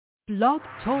Blog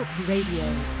Talk Radio.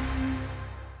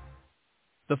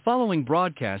 The following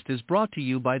broadcast is brought to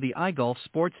you by the iGolf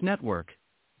Sports Network.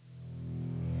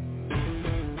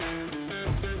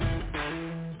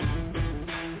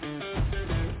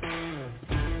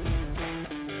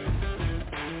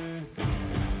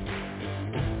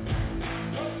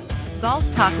 Golf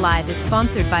Talk Live is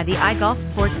sponsored by the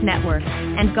iGolf Sports Network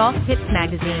and Golf Tips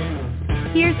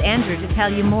Magazine. Here's Andrew to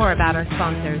tell you more about our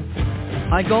sponsors.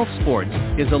 iGolf Sports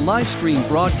is a live stream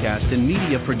broadcast and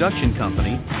media production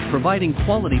company providing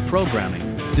quality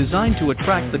programming designed to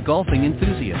attract the golfing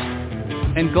enthusiast.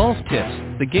 And Golf Tips,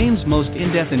 the game's most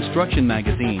in-depth instruction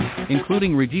magazine,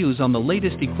 including reviews on the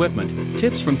latest equipment,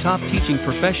 tips from top teaching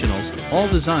professionals, all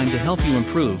designed to help you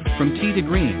improve from tee to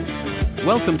green.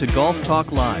 Welcome to Golf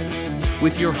Talk Live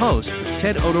with your host,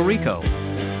 Ted Odorico.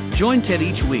 Join Ted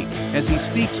each week as he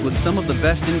speaks with some of the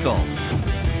best in golf.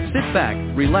 Sit back,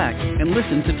 relax, and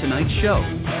listen to tonight's show.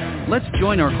 Let's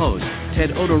join our host,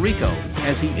 Ted Odorico,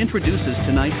 as he introduces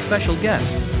tonight's special guest.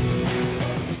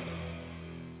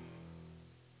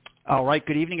 All right,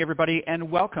 good evening, everybody, and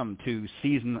welcome to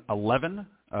Season 11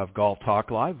 of Golf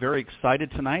Talk Live. Very excited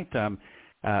tonight,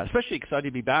 especially excited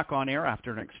to be back on air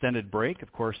after an extended break.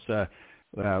 Of course,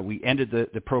 we ended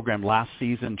the program last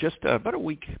season just about a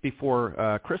week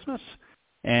before Christmas,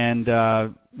 and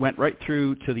went right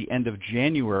through to the end of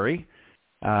January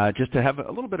just to have a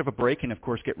little bit of a break and, of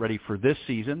course, get ready for this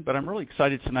season. But I'm really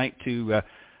excited tonight to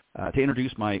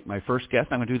introduce my first guest.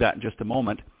 I'm going to do that in just a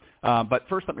moment. But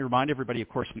first, let me remind everybody, of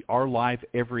course, we are live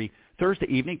every Thursday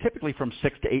evening, typically from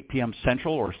 6 to 8 p.m.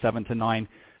 Central or 7 to 9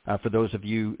 for those of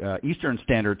you Eastern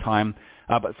Standard Time.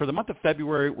 But for the month of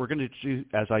February, we're going to do,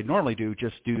 as I normally do,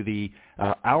 just do the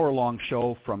hour-long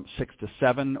show from 6 to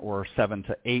 7 or 7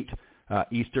 to 8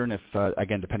 Eastern, if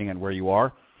again, depending on where you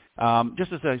are,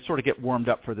 just as I sort of get warmed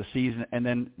up for the season. And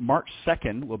then March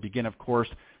 2nd will begin, of course,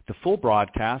 the full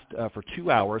broadcast for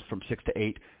 2 hours from 6 to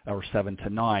 8 or 7 to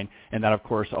 9. And that, of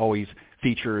course, always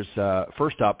features,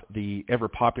 first up, the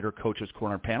ever-popular Coach's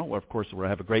Corner panel, where, of course, we'll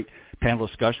have a great panel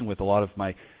discussion with a lot of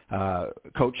my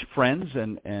coach friends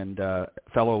and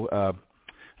fellow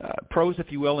pros, if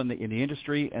you will, in the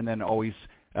industry. And then always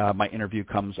my interview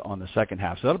comes on the second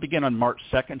half. So that'll begin on March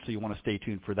 2nd, so you want to stay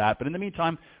tuned for that. But in the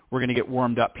meantime, we're going to get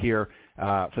warmed up here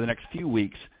for the next few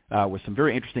weeks with some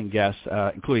very interesting guests,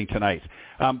 including tonight.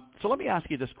 So let me ask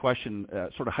you this question,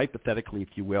 sort of hypothetically, if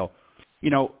you will. You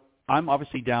know, I'm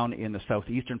obviously down in the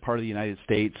southeastern part of the United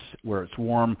States where it's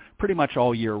warm pretty much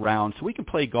all year round, so we can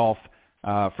play golf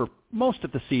for most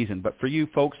of the season. But for you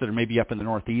folks that are maybe up in the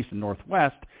Northeast and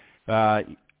Northwest,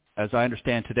 as I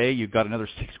understand today, you've got another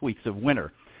 6 weeks of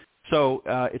winter. So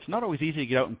it's not always easy to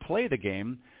get out and play the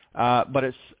game, but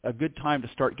it's a good time to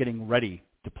start getting ready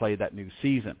to play that new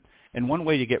season. And one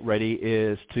way to get ready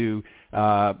is to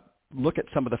look at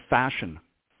some of the fashion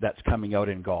that's coming out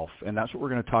in golf. And that's what we're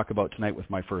going to talk about tonight with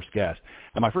my first guest.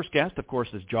 And my first guest, of course,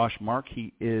 is Josh Mark.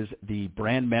 He is the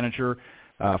brand manager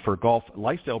for golf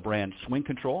lifestyle brand Swing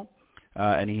Control.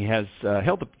 And he has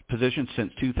held the position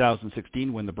since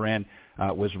 2016 when the brand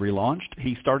was relaunched.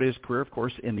 He started his career, of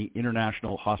course, in the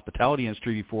international hospitality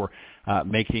industry before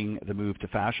making the move to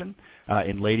fashion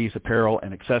in ladies' apparel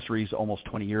and accessories almost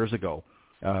 20 years ago.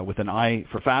 With an eye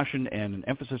for fashion and an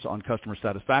emphasis on customer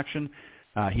satisfaction,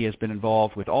 he has been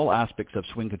involved with all aspects of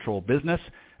Swing Control business,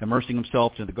 immersing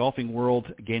himself into the golfing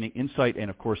world, gaining insight and,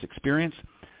 of course, experience.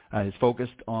 His focus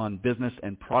on business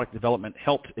and product development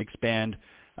helped expand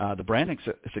the brand and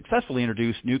successfully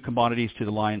introduced new commodities to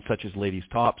the line, such as ladies'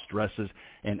 tops, dresses,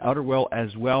 and outerwear,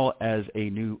 as well as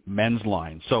a new men's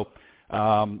line. So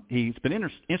he's been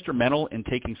instrumental in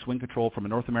taking Swing Control from a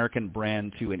North American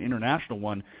brand to an international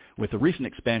one with a recent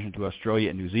expansion to Australia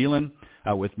and New Zealand,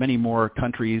 with many more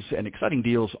countries and exciting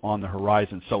deals on the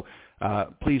horizon. So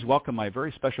please welcome my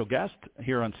very special guest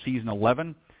here on Season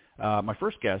 11, my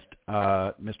first guest,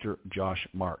 Mr. Josh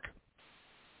Mark.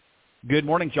 Good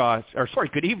morning, Josh.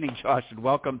 Good evening, Josh, and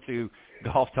welcome to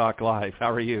Golf Talk Live.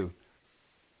 How are you?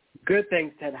 Good,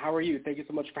 thanks, Ted. How are you? Thank you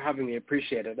so much for having me.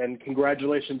 Appreciate it, and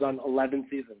congratulations on 11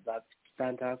 seasons. That's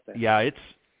fantastic. Yeah,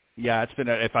 it's been.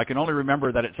 If I can only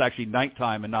remember that it's actually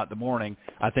nighttime and not the morning,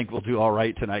 I think we'll do all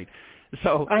right tonight.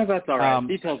 So that's all right.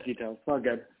 Details. All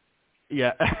good.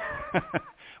 Yeah.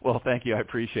 Well, thank you. I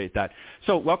appreciate that.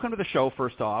 So, welcome to the show.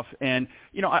 First off, and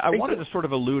you know, I wanted to sort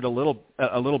of allude a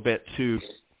little bit to,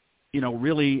 you know,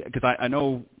 really, because I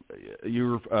know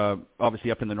you're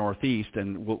obviously up in the Northeast,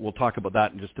 and we'll talk about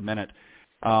that in just a minute.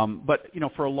 But, you know,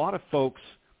 for a lot of folks,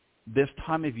 this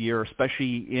time of year,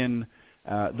 especially in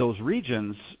those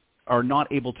regions, are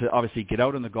not able to obviously get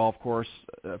out on the golf course.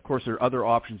 Of course, there are other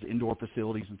options, indoor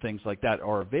facilities and things like that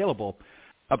are available.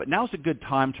 but now's a good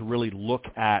time to really look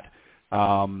at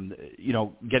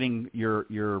getting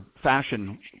your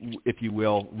fashion, if you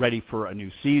will, ready for a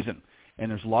new season. And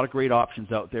there's a lot of great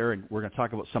options out there, and we're going to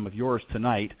talk about some of yours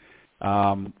tonight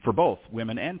for both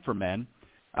women and for men.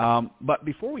 But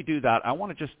before we do that, I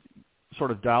want to just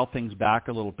sort of dial things back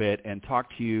a little bit and talk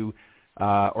to you,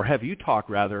 or have you talk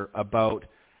rather, about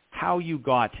how you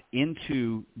got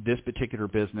into this particular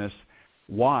business,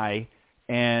 why,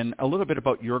 and a little bit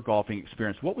about your golfing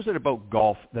experience. What was it about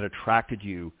golf that attracted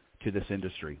you to this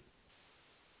industry?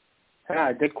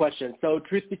 Good question. So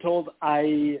truth be told,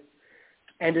 I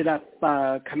ended up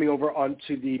coming over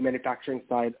onto the manufacturing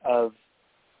side of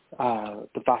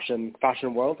the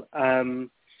fashion world, and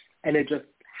it just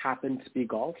happened to be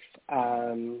golf.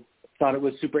 Thought it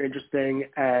was super interesting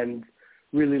and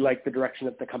really liked the direction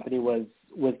that the company was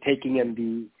taking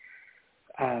in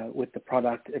with the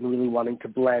product, and really wanting to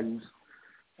blend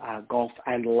golf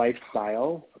and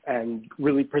lifestyle and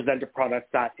really present a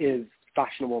product that is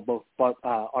fashionable both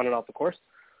on and off the course.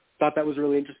 Thought that was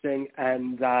really interesting,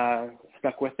 and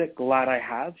stuck with it. Glad I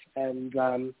have, and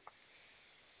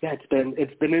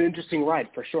it's been an interesting ride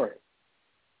for sure.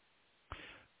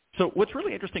 So what's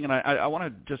really interesting, and I want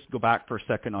to just go back for a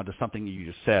second onto something you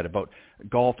just said about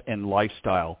golf and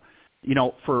lifestyle.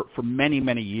 For many,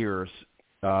 many years,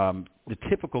 the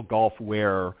typical golf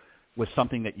wear was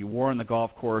something that you wore on the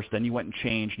golf course, then you went and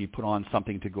changed and you put on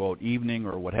something to go out evening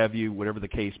or what have you, whatever the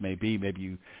case may be. Maybe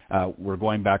you were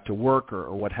going back to work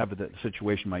or whatever the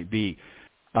situation might be.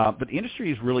 But the industry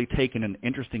has really taken an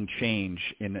interesting change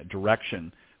in a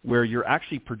direction where you're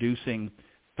actually producing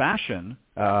fashion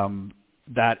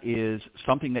that is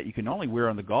something that you can not only wear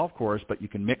on the golf course, but you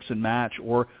can mix and match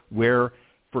or wear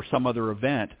for some other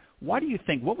event. Why do you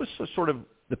think, what was sort of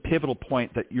the pivotal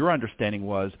point that your understanding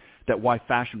was that why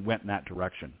fashion went in that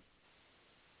direction?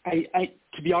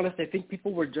 To be honest, I think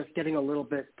people were just getting a little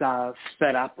bit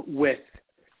fed up with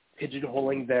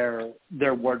pigeonholing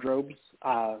their wardrobes,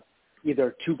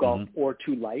 either to golf or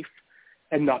to life,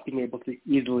 and not being able to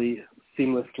easily,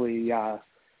 seamlessly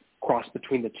cross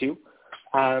between the two.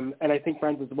 And I think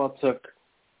brands as well took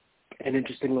an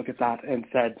interesting look at that and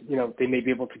said, they may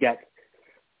be able to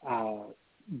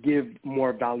give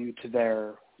more value to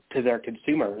their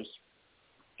consumers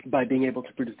by being able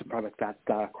to produce a product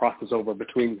that crosses over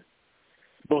between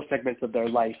both segments of their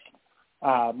life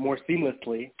more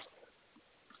seamlessly,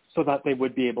 so that they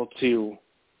would be able to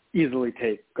easily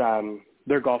take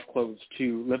their golf clothes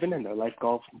to live in and their life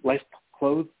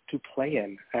clothes to play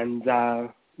in, and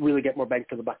really get more bang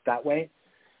for the buck that way,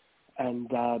 and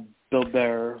build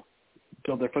their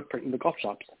footprint in the golf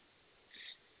shops.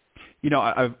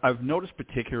 I've noticed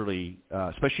particularly,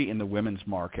 especially in the women's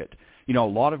market, a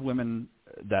lot of women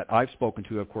that I've spoken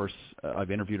to, of course,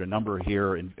 I've interviewed a number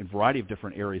here in a variety of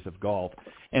different areas of golf.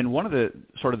 And one of the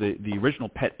sort of the original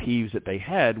pet peeves that they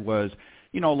had was,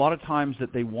 a lot of times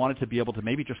that they wanted to be able to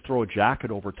maybe just throw a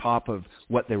jacket over top of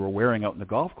what they were wearing out in the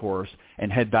golf course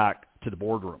and head back to the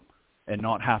boardroom and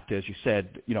not have to, as you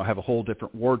said, have a whole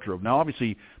different wardrobe. Now,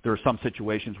 obviously, there are some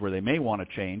situations where they may want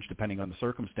to change depending on the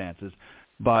circumstances,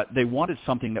 but they wanted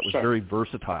something that was very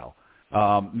versatile.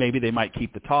 Maybe they might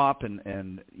keep the top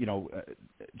and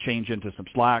change into some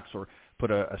slacks or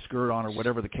put a skirt on or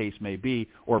whatever the case may be,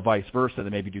 or vice versa. They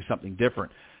maybe do something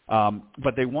different.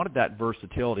 But they wanted that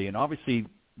versatility, and obviously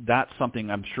that's something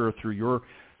I'm sure through your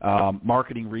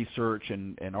marketing research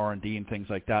and R&D and things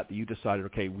like that you decided,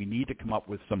 okay, we need to come up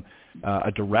with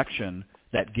a direction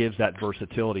that gives that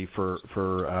versatility for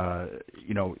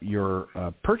your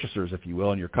purchasers, if you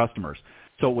will, and your customers.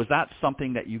 So was that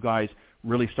something that you guys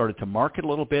really started to market a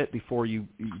little bit before you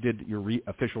did your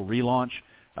official relaunch,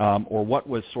 or what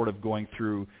was sort of going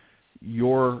through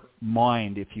your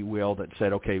mind, if you will, that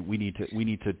said, okay, we need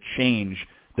to change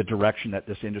the direction that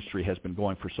this industry has been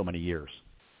going for so many years?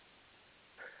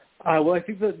 Well, I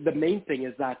think the main thing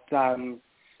is that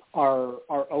our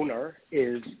owner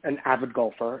is an avid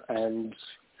golfer, and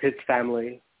his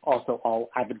family also all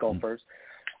avid golfers.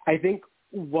 I think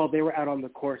while they were out on the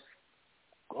course,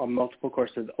 on multiple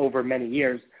courses over many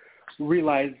years,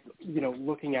 realized,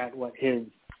 looking at what his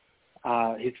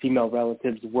female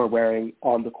relatives were wearing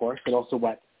on the course, and also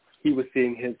what he was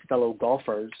seeing his fellow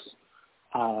golfers,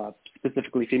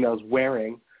 specifically females,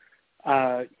 wearing,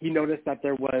 he noticed that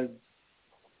there was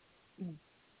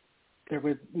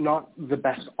not the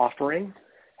best offering,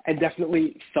 and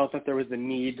definitely felt that there was a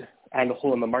need and a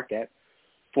hole in the market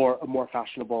for a more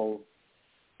fashionable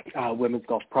women's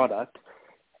golf product,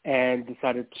 and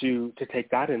decided to take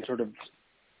that and sort of,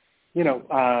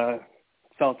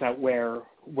 felt out where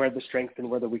the strengths and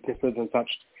where the weaknesses and such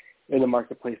in the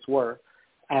marketplace were,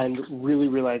 and really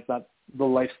realized that the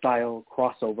lifestyle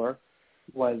crossover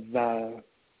was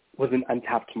an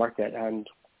untapped market, and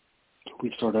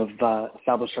we've sort of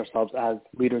established ourselves as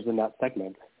leaders in that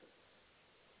segment.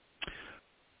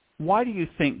 Why do you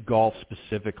think golf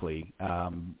specifically?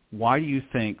 Why do you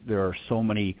think there are so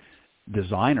many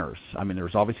designers? I mean,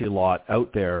 there's obviously a lot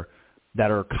out there that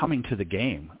are coming to the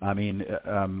game. I mean,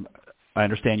 I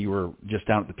understand you were just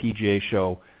down at the PGA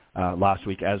show last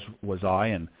week, as was I,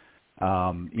 and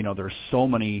there's so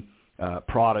many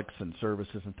products and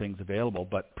services and things available,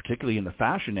 but particularly in the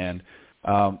fashion end,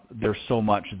 there's so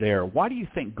much there. Why do you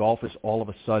think golf has all of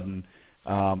a sudden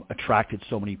attracted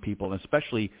so many people, and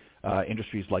especially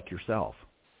industries like yourself?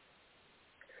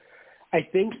 I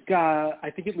think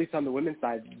at least on the women's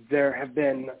side, there has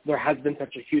been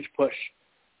such a huge push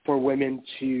for women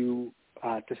to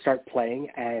start playing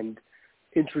and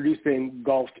introducing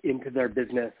golf into their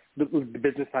business, the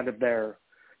business side of their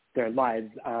lives,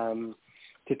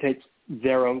 to take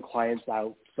their own clients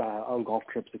out on golf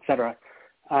trips, etc.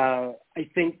 I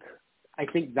think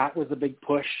that was a big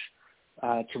push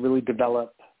to really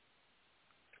develop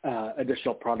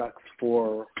additional products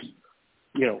for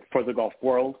the golf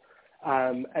world,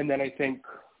 and then I think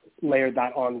layered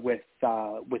that on with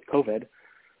COVID,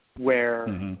 where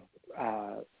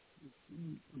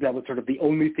that was sort of the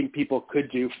only thing people could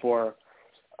do for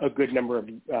a good number of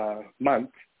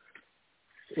months.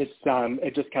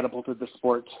 It just catapulted the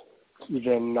sport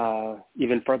even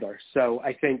further. So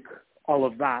I think all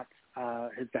of that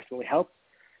has definitely helped,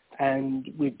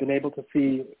 and we've been able to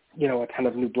see a ton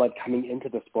of new blood coming into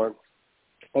the sport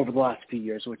over the last few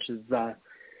years, which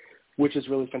is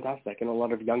really fantastic, and a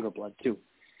lot of younger blood too.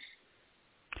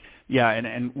 Yeah,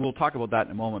 and we'll talk about that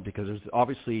in a moment, because there's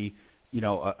obviously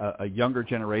a younger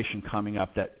generation coming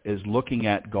up that is looking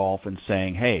at golf and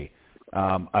saying, hey,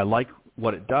 I like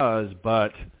what it does,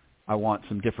 but I want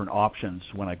some different options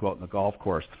when I go out on the golf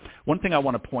course. One thing I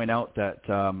want to point out that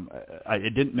I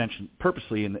didn't mention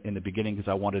purposely in the beginning,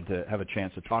 because I wanted to have a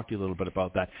chance to talk to you a little bit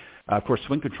about that. Of course,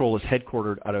 Swing Control is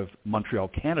headquartered out of Montreal,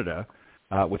 Canada,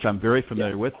 which I'm very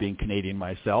familiar with, being Canadian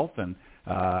myself, and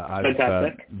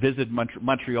I've visited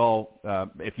Montreal.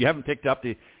 If you haven't picked up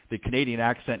the Canadian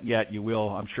accent yet, you will,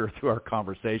 I'm sure, through our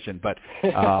conversation. But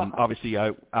obviously,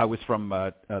 I was from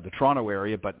the Toronto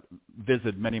area, but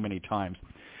visited many, many times.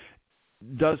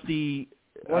 Does the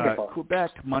Quebec,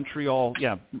 Montreal,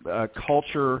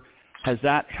 culture, has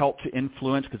that helped to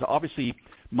influence? Because obviously,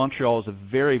 Montreal is a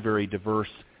very, very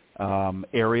diverse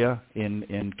area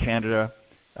in Canada,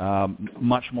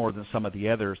 much more than some of the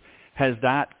others. Has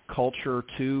that culture,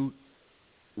 too,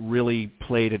 really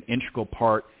played an integral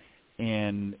part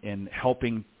in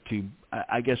helping to,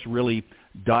 I guess, really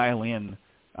dial in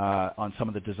on some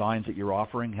of the designs that you're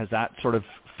offering? Has that sort of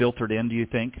filtered in, do you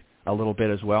think, a little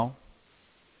bit as well?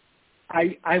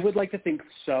 I would like to think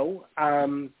so.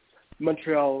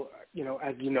 Montreal,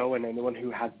 as you know, and anyone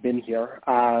who has been here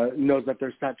knows that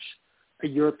there's such a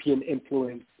European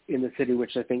influence in the city,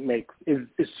 which I think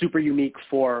is super unique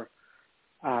for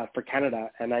Canada,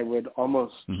 and I would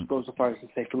almost go so far as to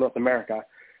say for North America.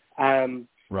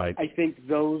 Right. I think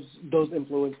those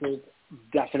influences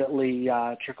definitely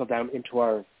trickle down into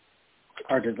our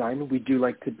design. We do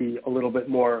like to be a little bit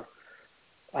more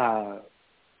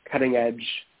cutting edge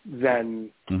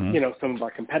than some of our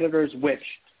competitors, which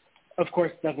of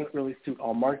course doesn't really suit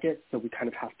all markets. So we kind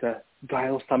of have to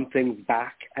dial some things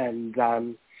back and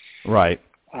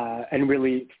and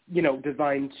really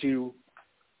design to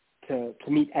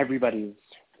meet everybody's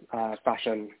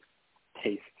fashion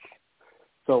tastes.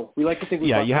 So we like to think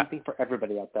we've got something for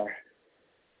everybody out there.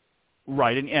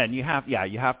 Right, and you have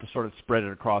to sort of spread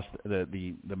it across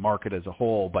the market as a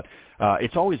whole. But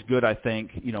it's always good, I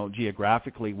think,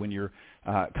 geographically, when you're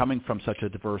coming from such a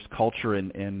diverse culture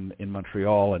in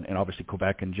Montreal and obviously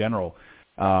Quebec in general,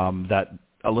 that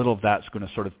a little of that's going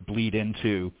to sort of bleed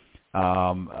into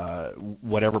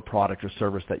whatever product or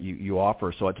service that you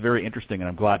offer. So it's very interesting, and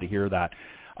I'm glad to hear that.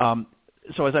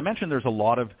 So as I mentioned, there's a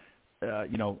lot of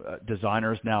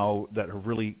designers now that have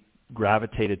really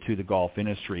gravitated to the golf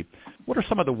industry. What are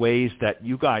some of the ways that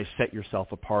you guys set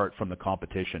yourself apart from the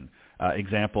competition?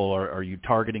 Example, are you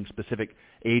targeting specific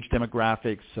age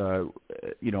demographics?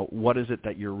 What is it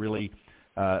that you're really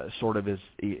sort of is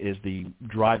the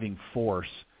driving force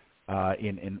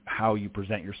in how you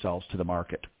present yourselves to the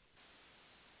market?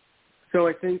 So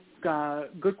I think,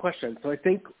 good question. So I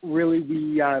think really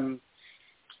we,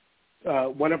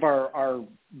 one of our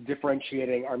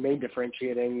main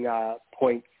differentiating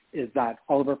points is that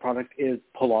all of our product is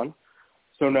pull-on.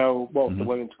 So the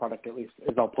women's product at least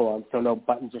is all pull-on. So no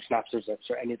buttons or snaps or zips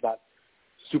or any of that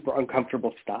super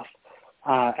uncomfortable stuff.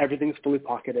 Everything's fully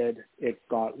pocketed. It's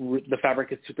got the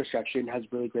fabric is super stretchy and has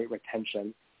really great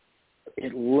retention.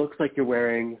 It looks like you're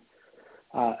wearing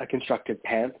a constructed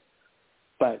pant,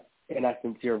 but in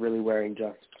essence, you're really wearing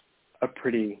just a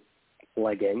pretty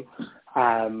legging.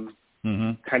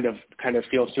 Kind of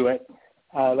feel to it.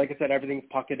 Like I said, everything's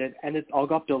pocketed, and it's all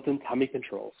got built-in tummy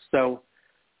controls. So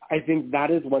I think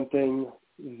that is one thing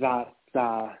that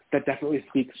definitely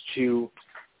speaks to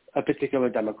a particular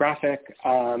demographic.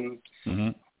 And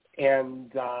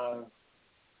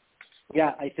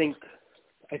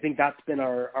I think that's been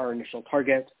our initial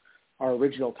target, our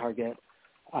original target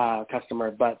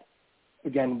customer. But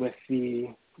again, with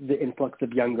the influx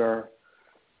of younger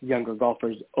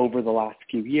golfers over the last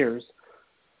few years,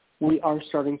 we are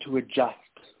starting to adjust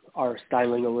our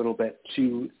styling a little bit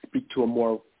to speak to a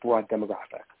more broad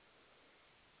demographic.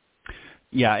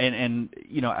 Yeah, and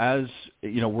as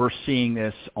we're seeing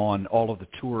this on all of the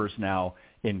tours now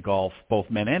in golf, both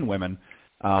men and women.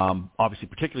 Obviously,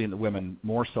 particularly in the women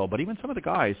more so, but even some of the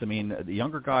guys. I mean, the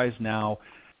younger guys now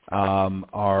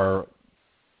are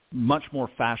much more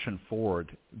fashion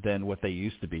forward than what they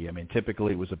used to be. I mean,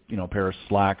 typically it was a pair of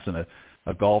slacks and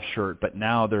a golf shirt, but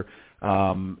now they're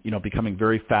becoming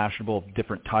very fashionable,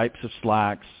 different types of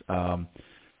slacks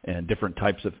and different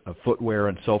types of footwear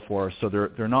and so forth. So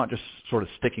they're not just sort of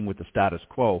sticking with the status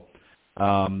quo.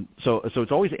 So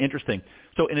it's always interesting.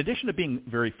 So in addition to being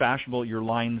very fashionable, your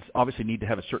lines obviously need to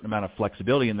have a certain amount of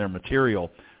flexibility in their material.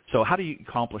 So how do you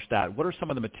accomplish that? What are some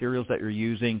of the materials that you're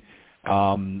using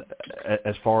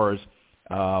as far as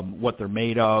what they're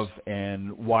made of,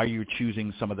 and why you're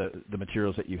choosing some of the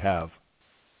materials that you have?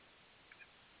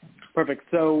 Perfect.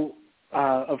 So,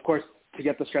 of course, to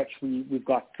get the stretch, we've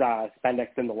got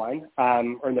spandex in the line,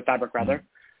 or in the fabric rather,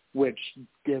 which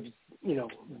gives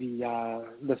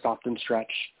the softened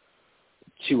stretch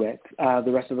to it.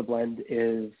 The rest of the blend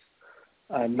is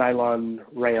a nylon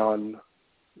rayon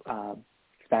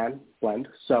span blend.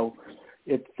 So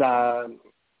it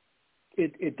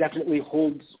definitely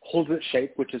holds its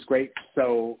shape, which is great.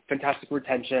 So fantastic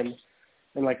retention,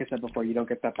 and like I said before, you don't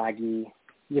get that baggy,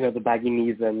 the baggy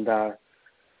knees and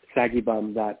saggy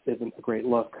bum that isn't a great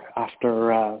look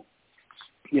after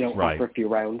after a few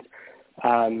rounds.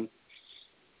 So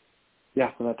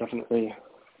that definitely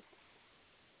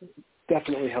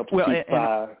helps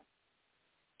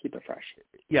keep it fresh.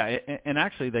 Yeah, and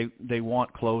actually they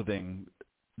want clothing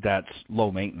that's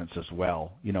low maintenance as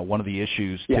well. One of the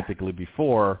issues typically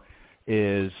before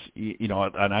is,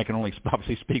 and I can only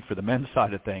obviously speak for the men's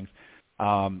side of things,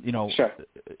 Sure.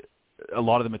 A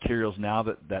lot of the materials now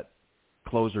that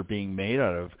clothes are being made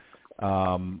out of,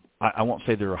 I won't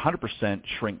say they're 100%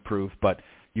 shrink proof, but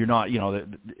you're not,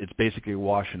 it's basically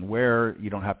wash and wear.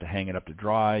 You don't have to hang it up to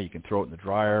dry. You can throw it in the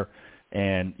dryer,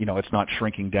 and, it's not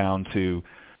shrinking down to,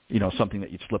 something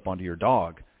that you'd slip onto your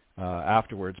dog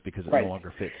afterwards because it no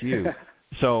longer fits you.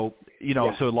 So,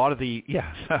 so a lot of the,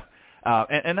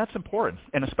 and that's important.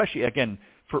 And especially, again,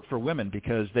 for women,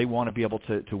 because they want to be able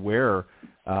to wear,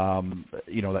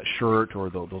 that shirt or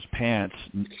those pants,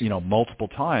 multiple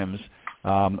times,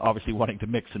 obviously wanting to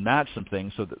mix and match some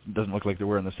things so that it doesn't look like they're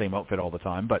wearing the same outfit all the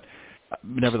time. But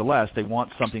nevertheless, they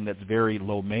want something that's very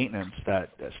low maintenance, that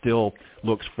still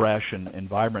looks fresh and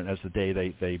vibrant as the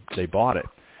day they bought it.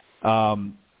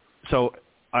 So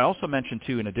I also mentioned,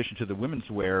 too, in addition to the women's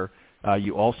wear,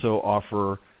 you also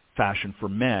offer fashion for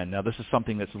men. Now, this is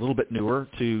something that's a little bit newer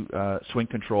to Swing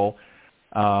Control.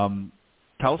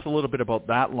 Tell us a little bit about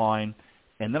that line,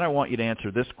 and then I want you to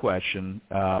answer this question.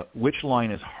 Which line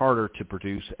is harder to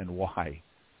produce and why?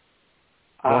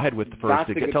 Go ahead with the first.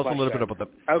 Tell us a little bit about the.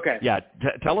 Okay. Yeah,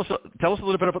 tell us a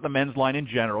little bit about the men's line in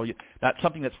general. That's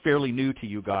something that's fairly new to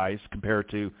you guys compared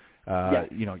to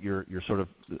your sort of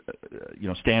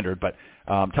standard. But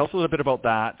tell us a little bit about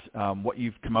that, what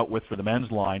you've come out with for the men's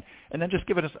line, and then just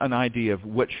give us an idea of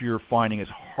which you're finding is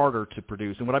harder to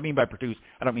produce. And what I mean by produce,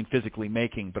 I don't mean physically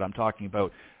making, but I'm talking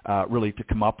about really to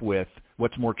come up with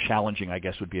what's more challenging, I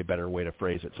guess would be a better way to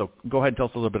phrase it. So go ahead and tell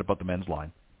us a little bit about the men's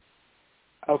line.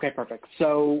 Okay, perfect.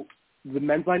 So the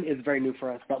men's line is very new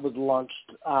for us. That was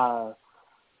launched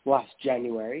last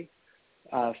January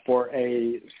for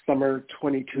a summer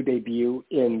 22 debut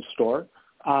in store.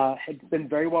 It's been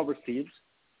very well received,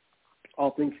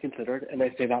 all things considered, and I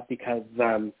say that because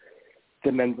the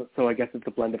men's. So I guess it's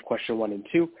a blend of question 1 and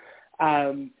 2.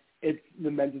 The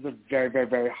men's is a very, very,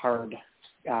 very hard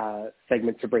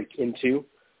segment to break into,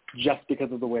 just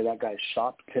because of the way that guys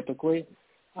shop typically.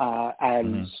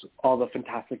 And all the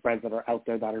fantastic brands that are out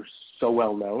there that are so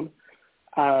well known.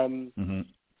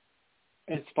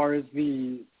 As far as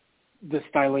the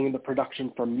styling and the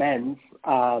production for men's,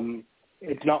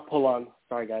 it's not pull on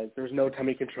Sorry, guys. There's no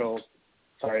tummy control.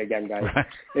 Sorry again, guys.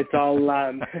 It's all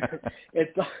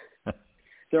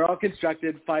they're all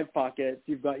constructed 5 pockets.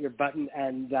 You've got your button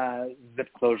and zip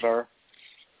closure.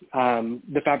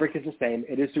 The fabric is the same.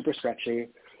 It is super stretchy.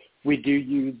 We do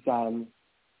use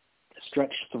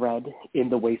stretch thread in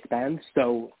the waistband,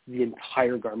 so the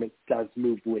entire garment does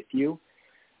move with you,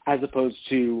 as opposed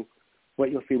to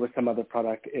what you'll see with some other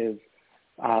product is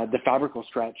the fabric will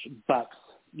stretch, but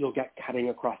you'll get cutting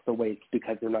across the waist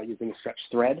because they're not using a stretch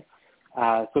thread.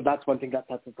 So that's one thing that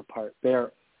sets us apart.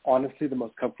 They're honestly the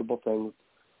most comfortable things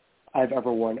I've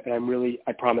ever worn, and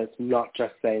I promise, not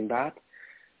just saying that.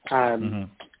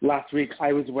 Last week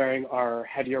I was wearing our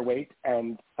heavier weight,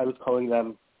 and I was calling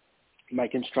them my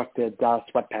constructed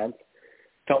sweatpants.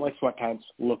 Felt like sweatpants,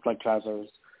 looked like trousers.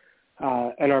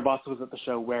 And our boss was at the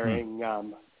show wearing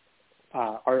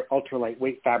our ultra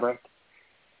lightweight fabric,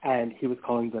 and he was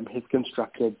calling them his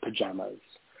constructed pajamas.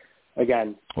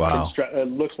 Again, wow.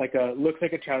 Looks like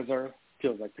a trouser,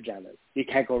 feels like pajamas. You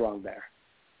can't go wrong there.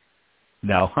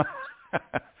 No.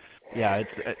 Yeah,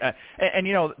 it's and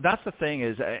you know, that's the thing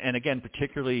is, and again,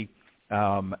 particularly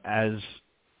as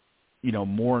you know,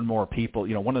 more and more people,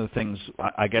 you know, one of the things,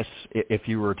 I guess, if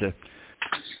you were to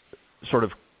sort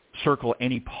of circle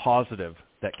any positive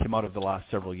that came out of the last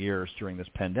several years during this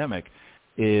pandemic,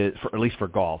 is at least for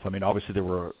golf. I mean, obviously there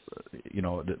were, you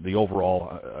know, the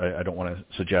overall. I don't want to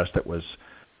suggest that was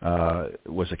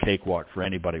a cakewalk for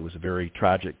anybody. It was a very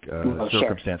tragic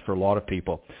circumstance for a lot of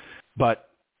people, but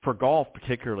for golf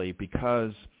particularly,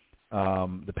 because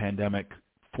the pandemic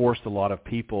forced a lot of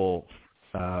people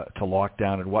to lock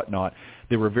down and whatnot,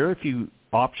 there were very few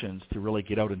options to really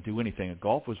get out and do anything. And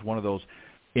golf was one of those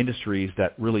industries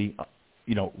that really,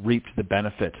 you know, reaped the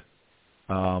benefit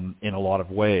in a lot of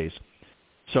ways.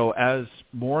 So as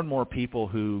more and more people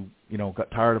who, you know,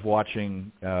 got tired of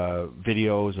watching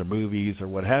videos or movies or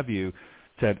what have you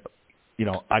said, you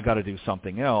know, I got to do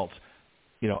something else,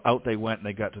 you know, out they went and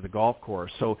they got to the golf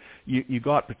course. So you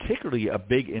got particularly a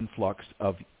big influx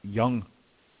of younger,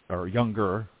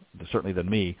 certainly than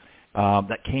me,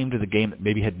 that came to the game that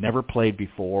maybe had never played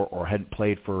before or hadn't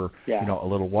played for, you know, a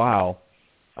little while,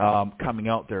 coming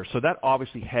out there. So that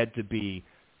obviously had to be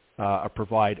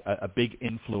provide a big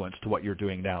influence to what you're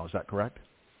doing now. Is that correct?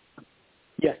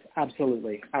 Yes,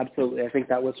 absolutely. Absolutely. I think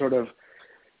that was sort of,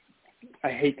 I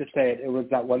hate to say it, it was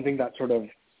that one thing that sort of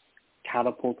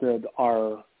catapulted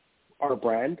our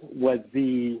brand was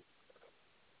I'm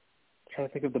trying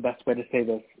to think of the best way to say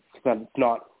this, so that it's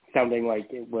not sounding like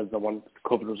it was the one,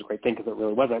 COVID was a great thing, because it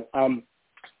really wasn't.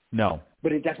 No.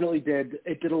 But it definitely did.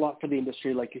 It did a lot for the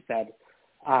industry, like you said.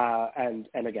 And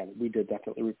again, we did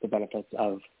definitely reap the benefits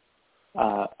of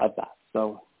that.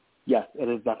 So yes, it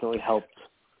has definitely helped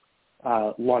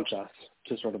launch us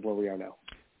to sort of where we are now.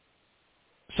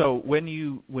 So when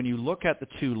you look at the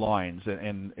two lines,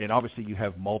 and obviously you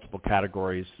have multiple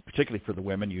categories, particularly for the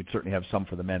women, you'd certainly have some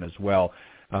for the men as well.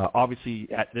 Obviously,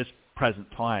 at this present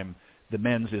time, the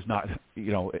men's is not,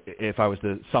 you know, if I was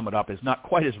to sum it up, is not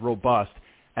quite as robust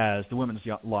as the women's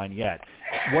line yet.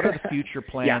 What are the future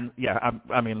plans?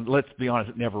 I mean, let's be honest,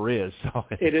 it never is. So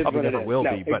it probably never will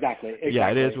be. But exactly. Yeah,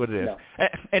 it is what it is. No.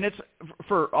 And it's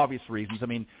for obvious reasons. I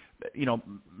mean, you know,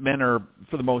 men are,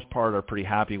 for the most part, are pretty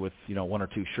happy with, you know, 1 or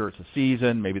 2 shirts a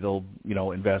season. Maybe they'll, you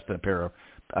know, invest in a pair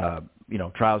of, you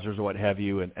know, trousers or what have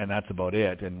you, and that's about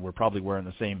it. And we're probably wearing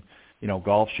the same, you know,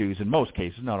 golf shoes in most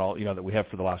cases, not all, you know, that we have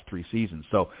for the last 3 seasons.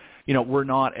 So, you know, we're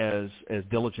not as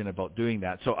diligent about doing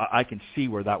that. So I can see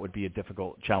where that would be a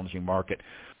difficult, challenging market.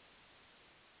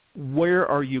 Where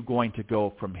are you going to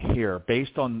go from here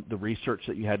based on the research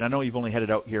that you had? I know you've only had it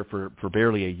out here for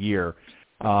barely a year,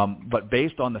 but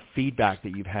based on the feedback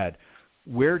that you've had,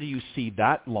 where do you see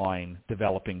that line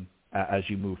developing as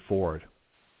you move forward?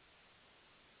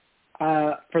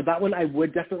 For that one, I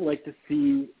would definitely like to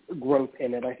see growth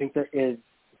in it. I think there is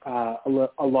a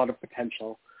lot of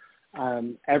potential.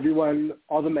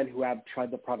 All the men who have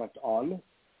tried the product on,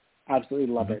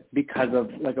 absolutely love it because of,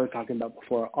 like I was talking about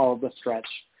before, all of the stretch,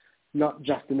 not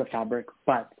just in the fabric,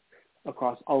 but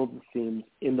across all of the seams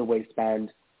in the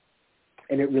waistband.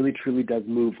 And it really, truly does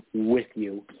move with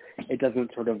you. It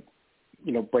doesn't sort of,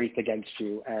 you know, brace against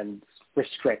you and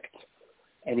restrict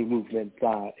any movement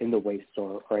in the waist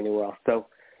or anywhere else. So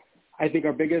I think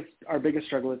our biggest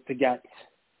struggle is to get,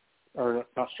 or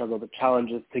not struggle, but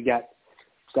challenge is to get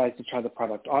guys to try the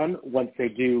product on. Once they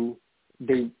do,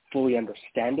 they fully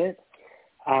understand it.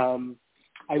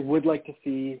 I would like to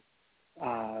see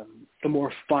the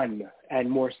more fun and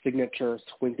more signature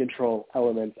swing control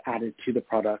elements added to the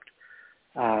product.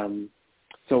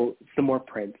 So some more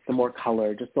print, some more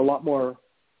color, just a lot more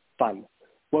fun.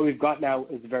 what we've got now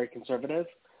is very conservative,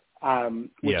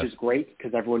 which is great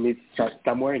because everyone needs to start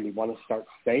somewhere and you want to start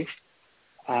safe.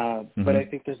 But I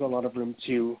think there's a lot of room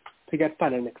to get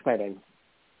fun and exciting.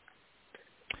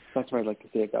 That's where I'd like to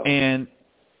see it go. And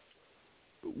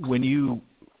when you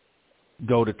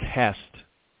go to test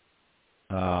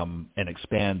and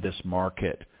expand this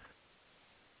market,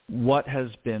 what has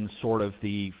been sort of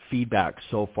the feedback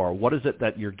so far? What is it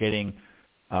that you're getting?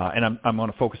 And I'm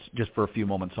going to focus just for a few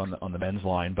moments on the men's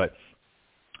line, but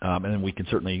and then we can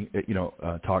certainly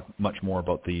talk much more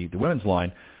about the women's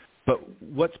line. But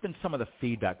what's been some of the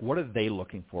feedback? What are they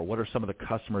looking for? What are some of the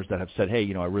customers that have said,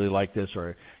 hey, I really like this,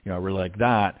 or I really like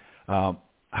that.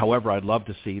 However, I'd love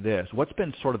to see this. What's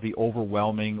been sort of the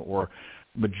overwhelming or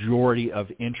majority of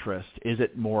interest? Is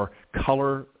it more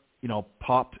color,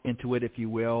 pop into it, if you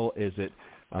will? Is it,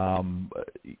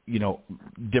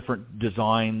 different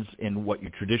designs in what you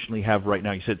traditionally have right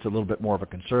now? You said it's a little bit more of a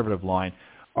conservative line.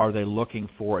 Are they looking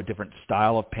for a different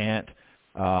style of pant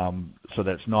so that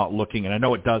it's not looking, and I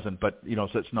know it doesn't, but,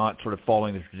 so it's not sort of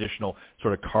following the traditional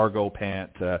sort of cargo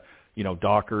pant,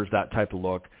 Dockers, that type of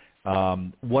look.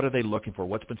 What are they looking for?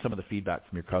 What's been some of the feedback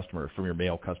from your customers, from your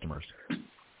male customers?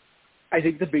 I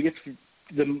think the biggest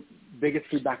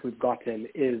feedback we've gotten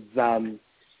is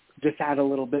just add a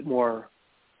little bit more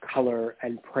color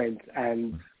and print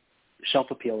and shelf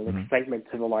appeal and excitement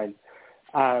to the line.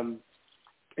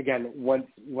 Again, once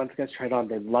guys try it on,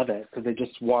 they love it because they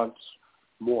just want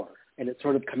more. And it's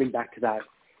sort of coming back to that,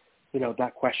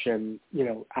 that question,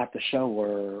 at the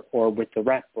show or with the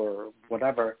rep or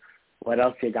whatever. What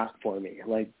else you got for me?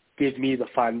 Like, give me the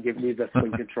fun, give me the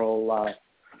swing control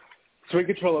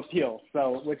appeal.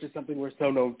 So, which is something we're so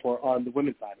known for on the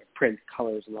women's side, print,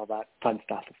 colors, and all that fun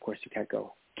stuff. Of course, you can't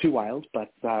go too wild,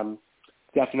 but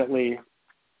definitely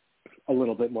a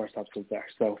little bit more substance there.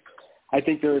 So, I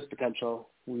think there is potential.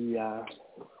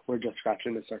 We're just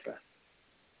scratching the surface.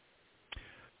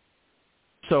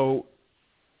 So,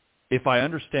 if I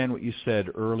understand what you said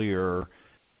earlier,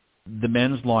 the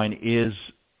men's line is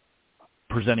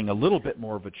presenting a little bit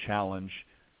more of a challenge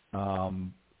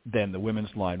than the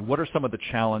women's line. What are some of the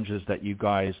challenges that you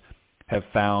guys have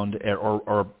found,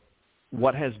 or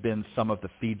what has been some of the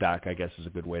feedback, I guess is a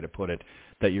good way to put it,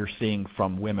 that you're seeing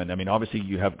from women? I mean, obviously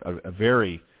you have a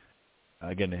very,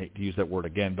 again, I hate to use that word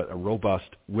again, but a robust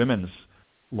women's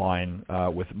line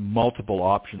with multiple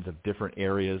options of different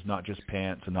areas, not just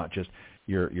pants and not just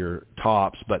your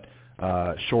tops, but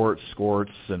shorts,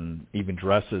 skirts, and even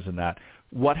dresses and that.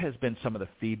 What has been some of the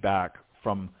feedback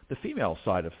from the female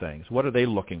side of things? What are they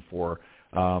looking for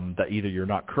that either you're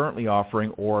not currently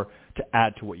offering or to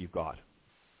add to what you've got?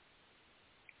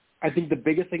 I think the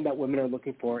biggest thing that women are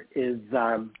looking for is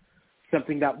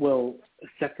something that will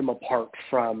set them apart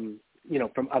from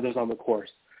others on the course,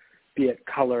 be it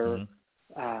color,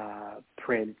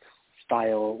 print,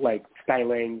 style, like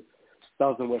styling,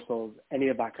 bells and whistles, any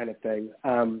of that kind of thing.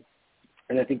 And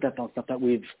I think that's all stuff that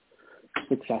we've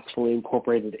successfully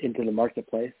incorporated into the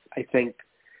marketplace. I think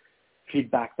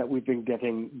feedback that we've been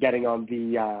getting on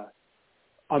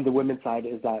the women's side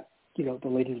is that the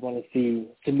ladies want to see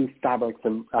some new fabrics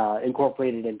and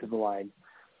incorporated into the line,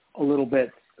 a little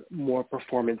bit more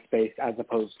performance based as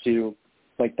opposed to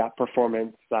like that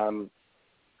performance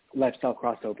lifestyle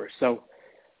crossover. So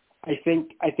I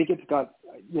think it's got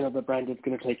the brand is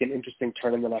going to take an interesting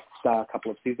turn in the next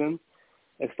couple of seasons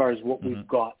as far as what we've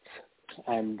got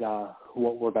and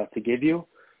what we're about to give you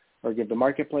or give the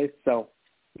marketplace. So,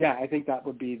 yeah, I think that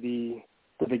would be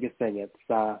the biggest thing.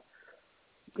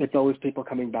 It's always people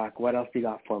coming back. What else you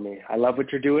got for me? I love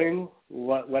what you're doing.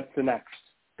 What's the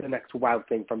next wild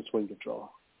thing from Swing Control?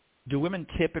 Do women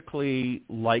typically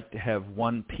like to have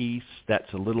one piece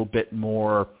that's a little bit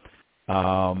more,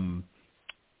 I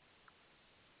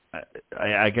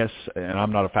guess, and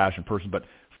I'm not a fashion person, but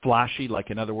flashy?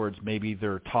 Like, in other words, maybe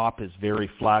their top is very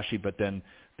flashy, but then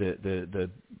the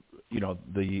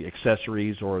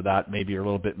accessories or that maybe are a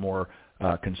little bit more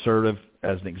conservative.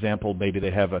 As an example, maybe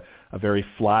they have a very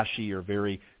flashy or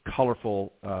very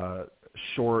colorful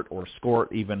short or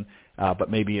skirt even,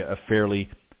 but maybe a fairly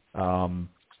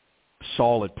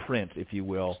solid print, if you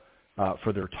will,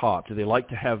 for their top. Do they like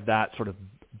to have that sort of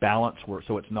balance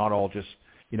so it's not all just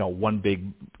one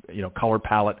big color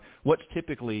palette? What's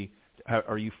typically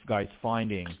are you guys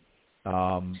finding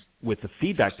with the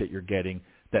feedback that you're getting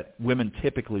that women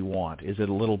typically want? Is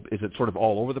it sort of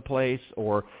all over the place,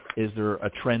 or is there a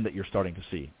trend that you're starting to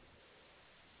see?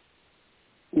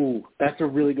 Ooh, that's a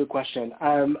really good question.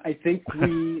 I think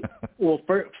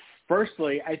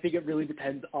firstly, I think it really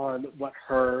depends on what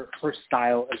her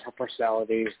style and her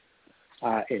personality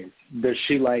is. Does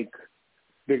she like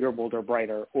bigger, bolder,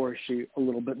 brighter, or is she a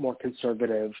little bit more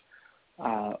conservative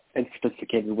and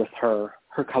sophisticated with her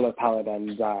color palette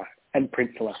and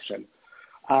print selection?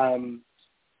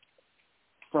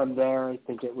 From there, I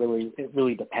think it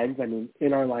really depends. I mean,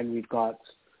 in our line,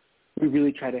 we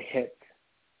really try to hit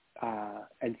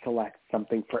and select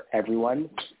something for everyone.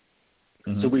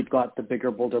 Mm-hmm. So we've got the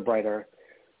bigger, bolder, brighter.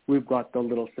 We've got the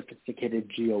little sophisticated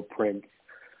geo prints,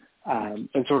 and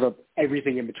sort of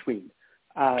everything in between.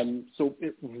 So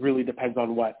it really depends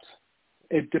on what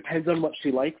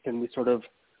she likes, and we sort of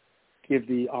give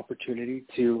the opportunity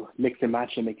to mix and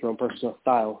match and make your own personal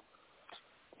style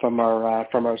from our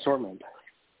assortment.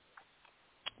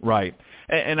 Right.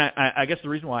 And I guess the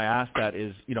reason why I asked that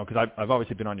is, because I've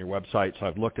obviously been on your website, so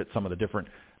I've looked at some of the different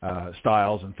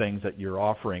styles and things that you're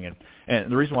offering.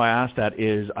 And the reason why I asked that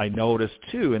is I noticed,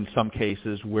 too, in some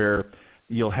cases where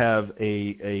you'll have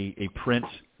a print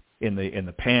in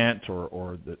the pant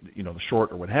or the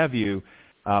short or what have you,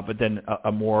 but then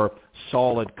a more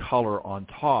solid color on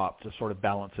top to sort of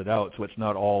balance it out so it's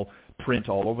not all print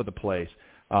all over the place.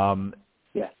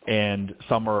 Yeah. And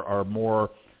some are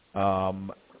more...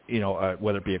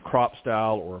 whether it be a crop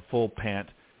style or a full pant,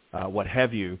 what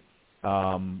have you.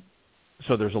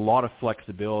 So there's a lot of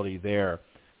flexibility there.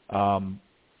 How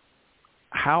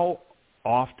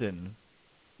often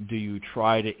do you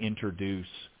try to introduce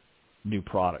new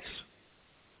products?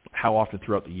 How often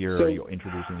throughout the year are you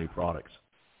introducing new products?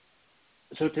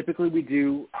 So typically we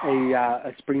do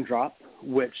a spring drop,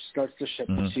 which starts to ship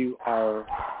mm-hmm. to our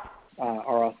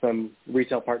awesome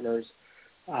retail partners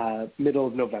middle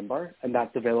of November, and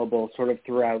that's available sort of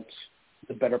throughout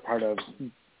the better part of,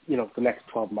 the next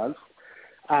 12 months.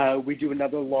 We do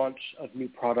another launch of new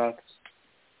products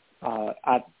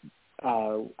at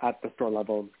the store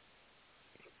level,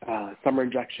 summer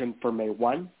injection for May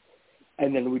 1,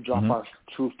 and then we drop mm-hmm. our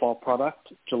true fall product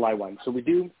July 1. So we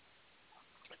do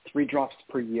 3 drops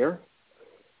per year,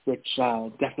 which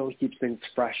definitely keeps things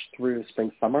fresh through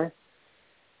spring, summer.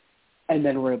 And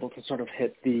then we're able to sort of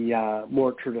hit the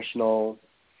more traditional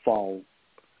fall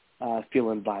feel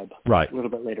and vibe right. a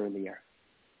little bit later in the year.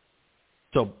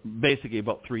 So basically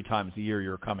about 3 times a year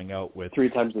you're coming out with... 3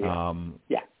 times a year,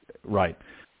 yeah. Right.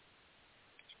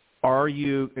 Are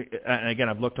you, and again,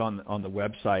 I've looked on the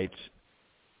website,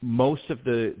 most of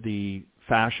the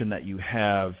fashion that you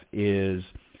have is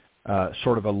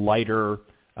sort of a lighter...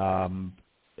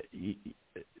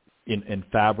 in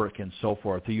fabric and so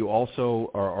forth. Do you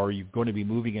also, are you going to be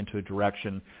moving into a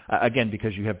direction, again,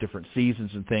 because you have different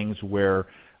seasons and things where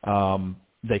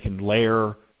they can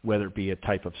layer, whether it be a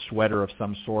type of sweater of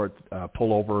some sort,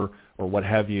 pullover or what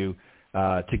have you,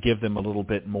 to give them a little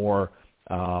bit more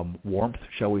warmth,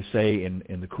 shall we say,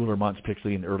 in the cooler months,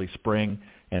 particularly in early spring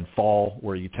and fall,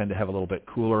 where you tend to have a little bit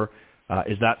cooler.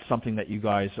 Is that something that you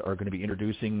guys are going to be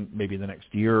introducing maybe in the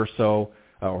next year or so?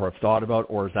 Or have thought about,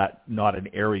 or is that not an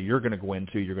area you're going to go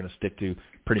into? You're going to stick to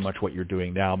pretty much what you're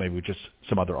doing now, maybe with just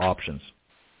some other options?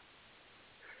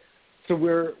 So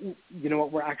we're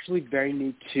actually very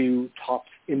new to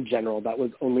tops in general. That was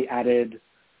only added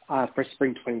for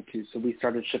spring 22. So we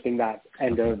started shipping that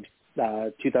end of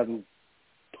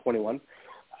 2021.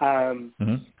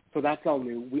 Mm-hmm. So that's all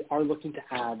new. We are looking to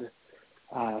add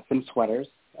some sweaters,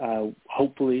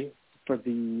 hopefully for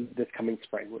this coming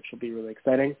spring, which will be really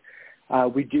exciting.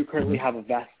 We do currently have a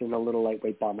vest and a little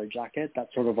lightweight bomber jacket.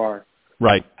 That's sort of our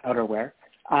right. outerwear.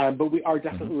 But we are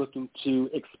definitely looking to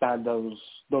expand those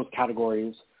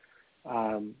categories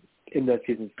in the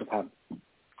seasons to come.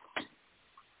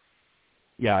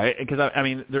 Yeah, because I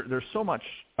mean, there's so much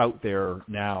out there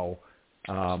now,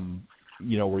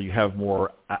 where you have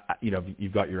more,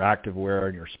 you've got your activewear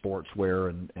and your sportswear,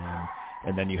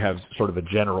 and then you have sort of a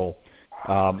general.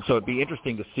 So it'd be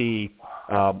interesting to see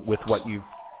with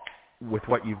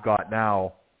what you've got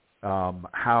now,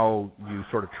 how you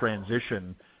sort of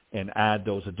transition and add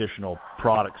those additional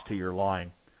products to your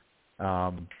line.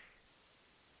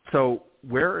 So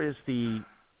where is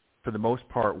for the most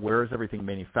part, where is everything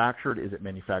manufactured? Is it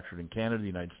manufactured in Canada, the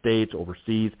United States,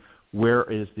 overseas? Where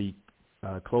is the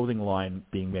clothing line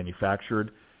being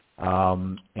manufactured?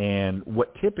 And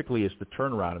what typically is the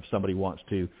turnaround if somebody wants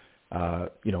to,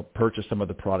 purchase some of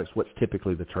the products? What's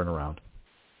typically the turnaround?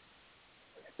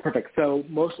 Perfect. So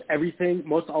most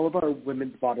all of our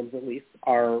women's bottoms, at least,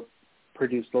 are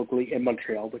produced locally in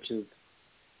Montreal, which is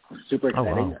super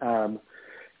exciting. Oh, wow.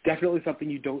 Definitely something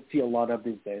you don't see a lot of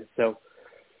these days. So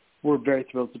we're very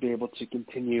thrilled to be able to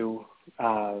continue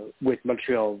with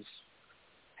Montreal's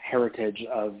heritage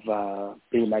of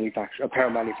being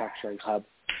apparel manufacturing hub.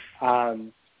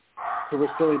 So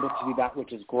we're still able to do that,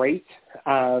 which is great.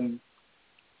 Some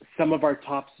of our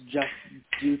tops, just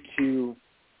due to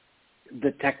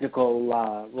the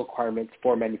technical requirements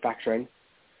for manufacturing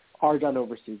are done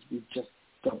overseas. We just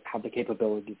don't have the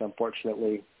capabilities,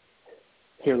 unfortunately,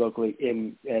 here locally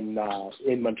in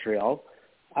Montreal.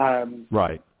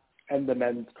 Right. And the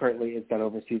men's currently is done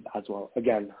overseas as well.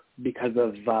 Again, because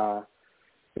of the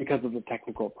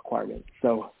technical requirements.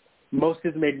 So most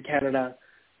is made in Canada.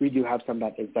 We do have some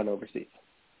that is done overseas.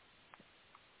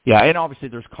 Yeah, and obviously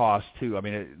there's cost too. I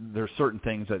mean, there's certain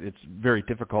things that it's very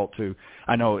difficult to.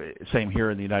 I know, same here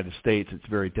in the United States, it's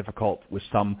very difficult with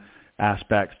some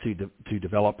aspects to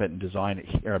develop it and design it.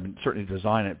 I mean, certainly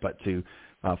design it, but to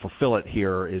fulfill it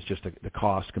here is just the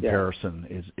cost comparison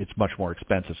is it's much more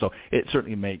expensive. So it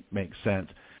certainly makes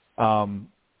sense. I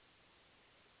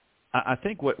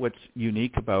think what's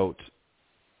unique about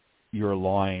your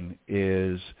line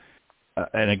is,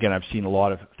 and again, I've seen a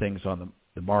lot of things on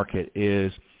the market,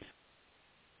 is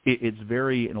it's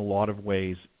very, in a lot of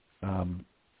ways,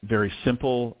 very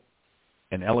simple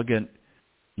and elegant,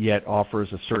 yet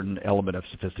offers a certain element of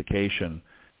sophistication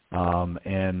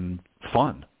and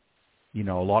fun. You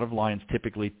know, a lot of lines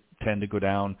typically tend to go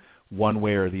down one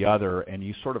way or the other, and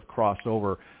you sort of cross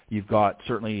over. You've got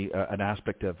certainly an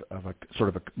aspect of a sort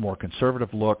of a more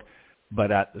conservative look, but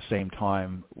at the same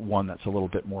time, one that's a little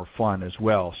bit more fun as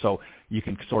well. So you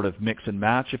can sort of mix and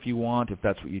match if you want, if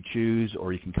that's what you choose,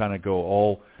 or you can kind of go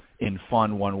all in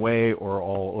fun one way or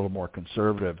all a little more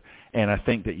conservative. And I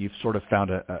think that you've sort of found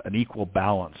an equal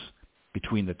balance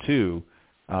between the two,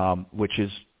 which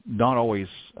is not always,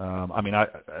 I mean, as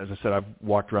I said, I've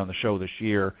walked around the show this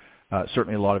year,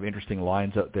 certainly a lot of interesting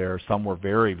lines out there. Some were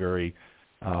very, very,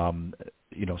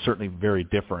 certainly very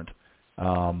different.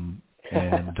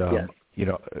 You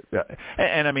know,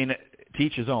 and I mean, to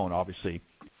each his own, obviously.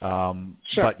 Sure.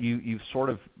 But you've sort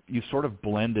of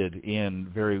blended in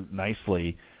very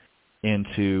nicely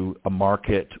into a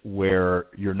market where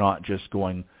you're not just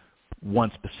going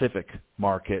one specific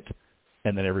market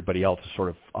and then everybody else is sort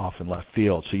of off in left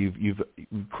field. So you've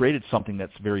created something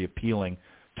that's very appealing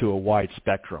to a wide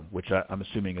spectrum, which I'm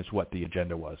assuming is what the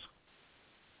agenda was.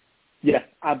 Yes,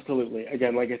 absolutely.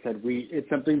 Again, like I said, it's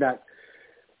something that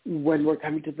when we're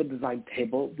coming to the design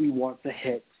table, we want to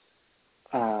hit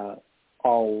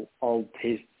all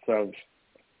tastes of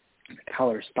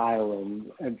color, style,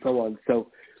 and so on. So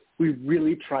we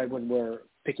really try when we're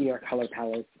picking our color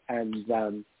palettes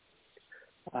and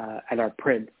our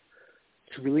prints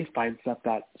to really find stuff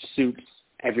that suits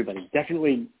everybody.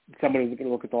 Definitely someone isn't going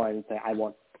to look at the line and say, I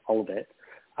want all of it,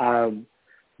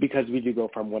 because we do go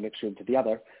from one extreme to the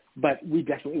other. But we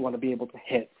definitely want to be able to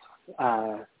hit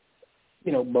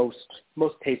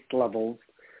most taste levels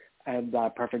and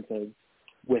preferences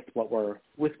with what we're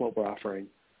offering,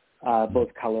 both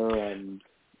color and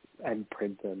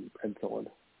print and so on.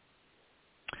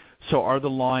 So are the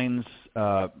lines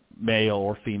male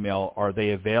or female? Are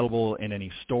they available in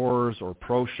any stores or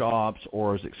pro shops,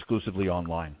 or is it exclusively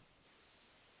online?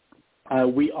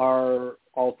 We are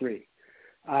all three.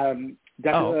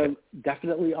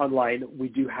 Definitely online. We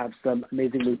do have some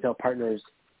amazing retail partners,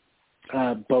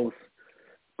 both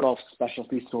golf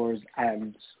specialty stores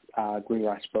and green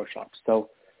grass pro shops. So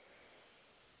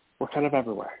we're kind of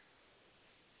everywhere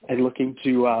and looking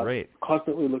to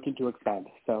constantly looking to expand.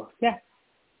 So yeah,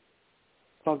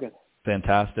 it's all good.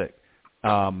 Fantastic.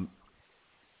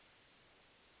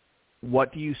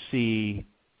 What do you see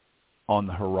on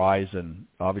the horizon?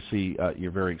 Obviously,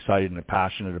 you're very excited and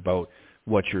passionate about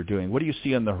what you're doing. What do you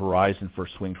see on the horizon for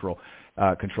swing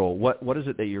control? What is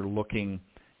it that you're looking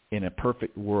in a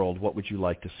perfect world? What would you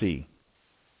like to see?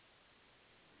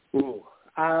 Ooh,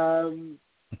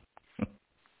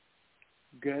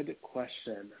 good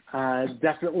question.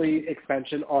 Definitely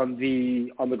expansion on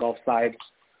the golf side.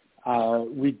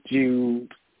 We do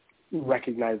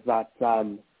recognize that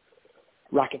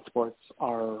racket sports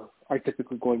are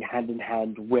typically going hand in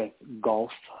hand with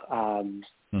golf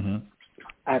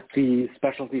at the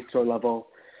specialty store level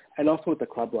and also at the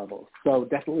club level. So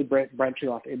definitely branching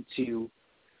off into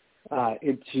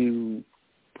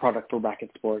product for racket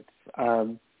sports.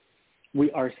 We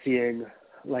are seeing,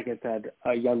 like I said,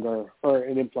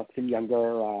 an influx in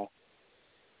younger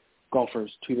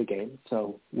golfers to the game.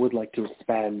 So would like to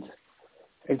expand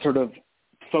and sort of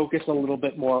focus a little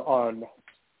bit more on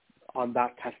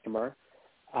that customer,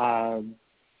 and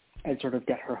sort of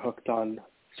get her hooked on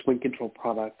swing control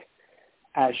product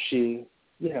as she,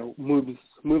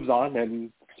 moves on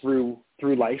and through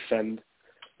life, and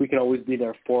we can always be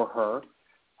there for her,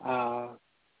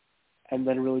 and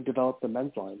then really develop the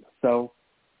men's line. So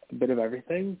a bit of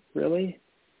everything, really.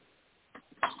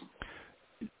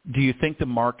 Do you think the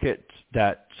market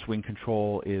that swing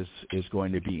control is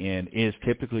going to be in is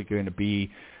typically going to be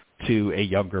to a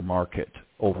younger market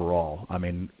overall? I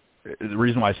mean, the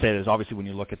reason why I say it is obviously when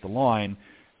you look at the line,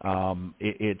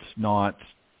 it's not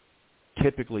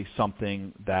typically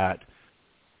something that,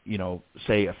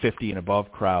 say a 50 and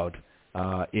above crowd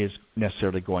is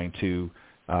necessarily going to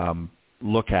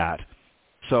look at.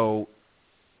 So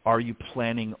are you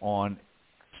planning on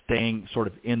staying sort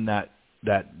of in that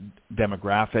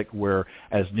demographic where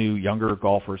as new younger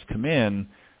golfers come in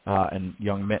and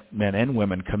young men and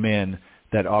women come in,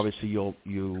 that obviously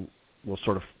you will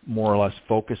sort of more or less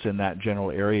focus in that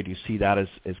general area? Do you see that as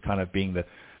kind of being the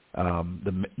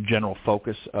general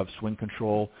focus of swing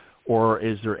control, or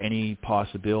is there any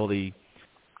possibility,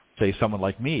 say someone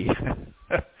like me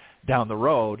down the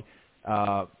road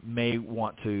may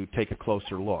want to take a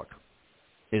closer look?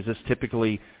 Is this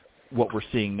typically what we're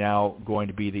seeing now going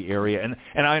to be the area?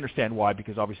 And I understand why,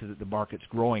 because obviously the market's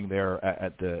growing there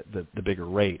at the bigger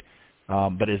rate.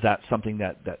 But is that something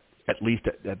that at least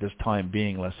at this time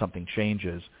being, unless something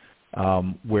changes,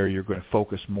 where you're going to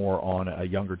focus more on a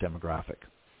younger demographic?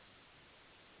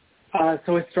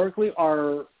 So historically,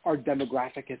 our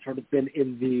demographic has sort of been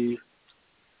in the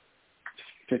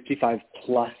 55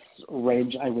 plus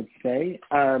range, I would say.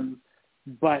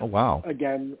 But oh, wow.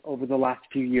 Again, over the last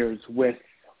few years, with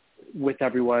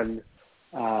everyone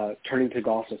turning to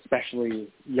golf, especially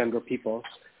younger people,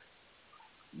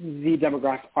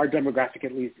 our demographic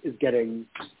at least is getting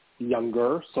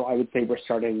younger. So I would say we're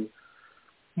starting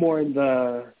more in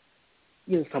the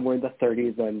somewhere in the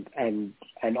 30s and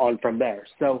on from there.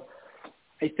 So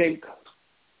I think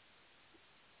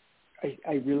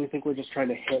I really think we're just trying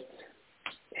to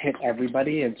hit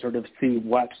everybody and sort of see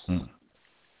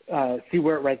see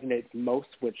where it resonates most,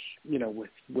 with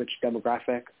which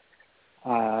demographic.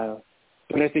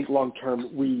 But I think long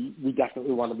term, we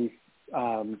definitely want to be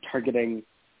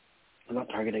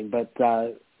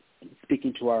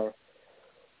speaking to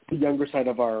the younger side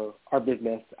of our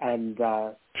business, and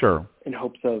sure, in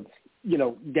hopes of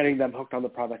getting them hooked on the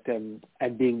product and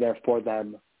being there for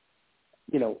them,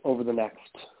 over the next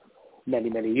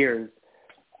many years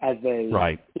as they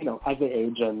as they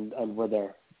age and we're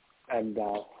there and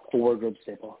we're a good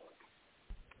staple.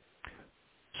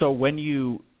 So when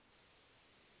you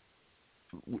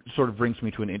sort of brings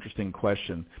me to an interesting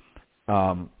question.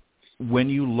 When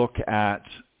you look at,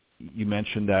 you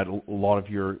mentioned that a lot of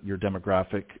your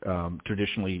demographic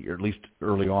traditionally, or at least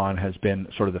early on, has been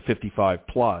sort of the 55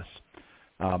 plus.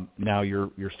 Now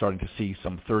you're starting to see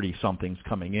some 30-somethings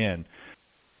coming in.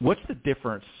 What's the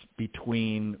difference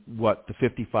between what the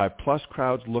 55 plus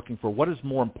crowd's looking for? What is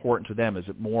more important to them? Is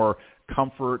it more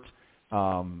comfort,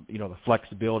 the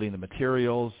flexibility in the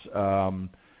materials,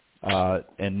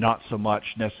 and not so much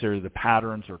necessarily the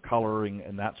patterns or coloring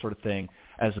and that sort of thing,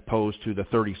 as opposed to the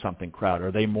 30-something crowd?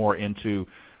 Are they more into,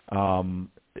 the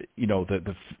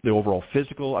overall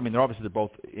physical? I mean, they're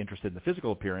both interested in the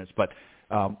physical appearance, but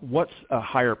what's a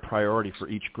higher priority for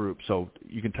each group? So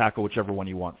you can tackle whichever one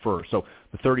you want first. So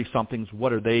the 30-somethings,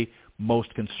 what are they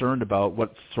most concerned about?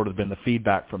 What's sort of been the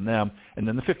feedback from them? And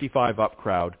then the 55-up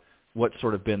crowd, what's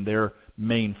sort of been their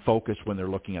main focus when they're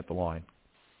looking at the line?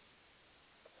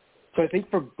 So I think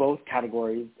for both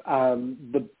categories,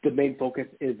 the main focus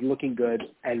is looking good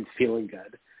and feeling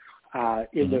good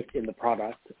in the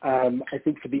product. I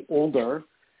think for the older,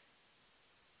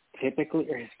 typically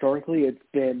or historically, it's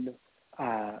been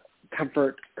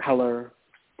comfort, color,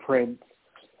 print,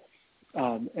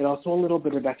 and also a little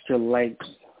bit of extra length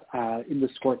in the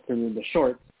skirts and in the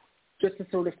shorts, just to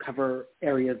sort of cover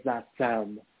areas that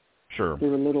sure,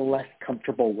 they're a little less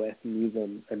comfortable with and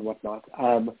using and whatnot.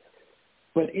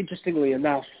 But interestingly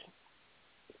enough,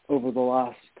 over the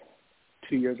last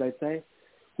 2 years, I'd say,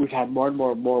 we've had more and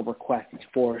more requests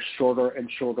for shorter and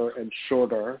shorter and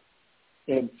shorter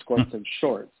in skirts and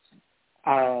shorts.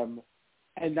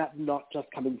 And that's not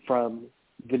just coming from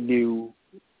the new,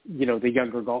 the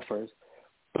younger golfers,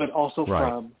 but also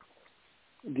from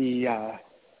the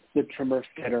trimmer,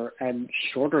 fitter, and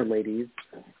shorter ladies,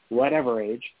 whatever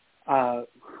age,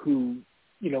 who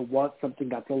want something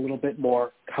that's a little bit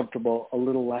more comfortable, a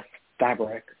little less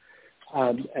fabric,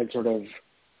 and sort of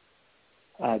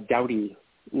dowdy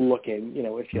looking.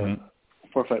 If you're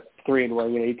 4'3" and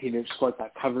wearing an 18-inch skirt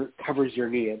that covers your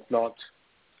knee, it's not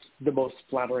the most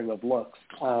flattering of looks.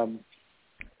 So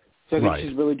I think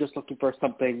she's really just looking for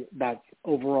something that's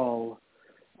overall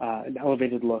an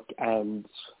elevated look and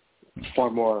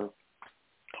far more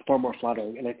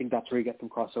flattering. And I think that's where you get some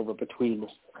crossover between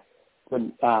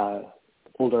the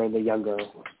older and the younger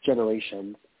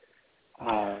generations.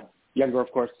 Younger,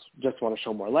 of course, just want to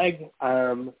show more leg.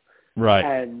 And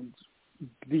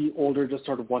the older just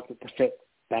sort of wants it to fit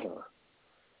better.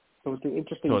 So it's an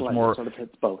interesting So it's blend. more, It sort of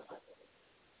hits both.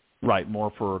 right,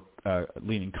 more for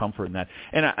leaning comfort in that.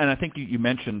 And I think you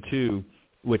mentioned, too,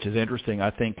 which is interesting,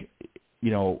 I think,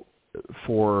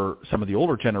 for some of the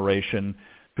older generation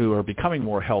who are becoming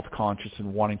more health conscious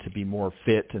and wanting to be more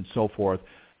fit and so forth,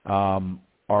 are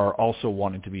also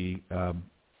wanting to be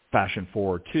fashion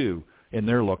forward, too, in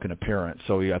their look and appearance.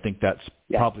 So I think that's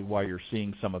probably why you're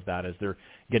seeing some of that as they're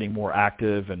getting more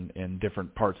active and in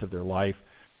different parts of their life,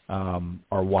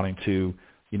 are wanting to,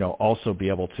 also be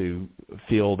able to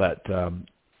feel that,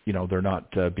 they're not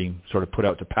being sort of put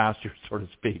out to pasture, so to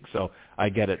speak. So I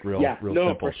get it real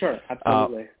simple. For sure.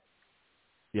 Absolutely.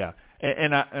 Yeah.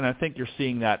 And I think you're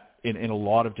seeing that in a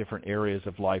lot of different areas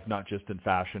of life, not just in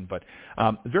fashion, but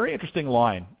very interesting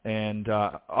line. And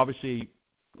obviously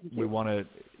we want to,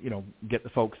 get the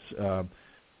folks at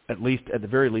the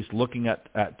very least looking at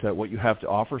what you have to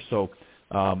offer. So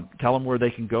tell them where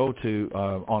they can go to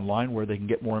online, where they can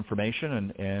get more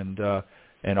information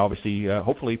and obviously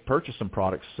hopefully purchase some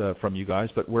products from you guys.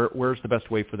 But where's the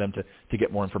best way for them to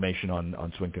get more information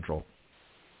on Swing Control?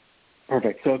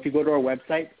 Perfect. So if you go to our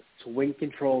website,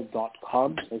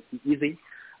 swingcontrol.com, it's easy,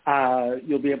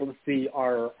 you'll be able to see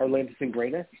our latest and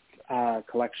greatest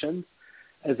collections,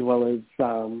 as well as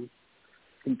some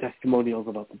testimonials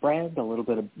about the brand, a little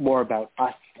bit more about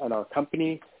us and our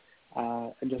company,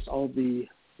 and just all the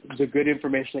good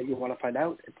information that you want to find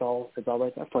out. It's all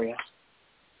right there for you.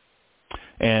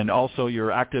 And also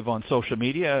you're active on social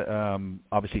media,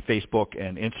 obviously Facebook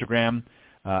and Instagram,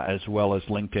 as well as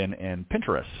LinkedIn and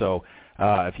Pinterest. So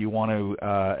if you want to,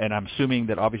 and I'm assuming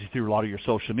that obviously through a lot of your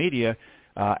social media,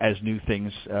 as new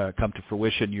things come to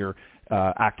fruition, you're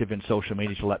active in social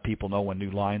media to let people know when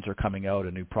new lines are coming out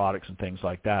and new products and things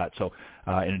like that. So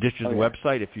in addition to the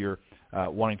website, if you're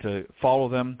wanting to follow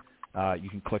them, you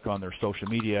can click on their social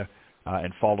media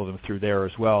and follow them through there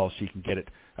as well, so you can get it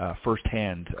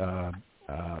firsthand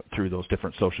through those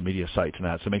different social media sites and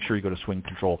that. So make sure you go to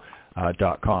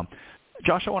swingcontrol.com.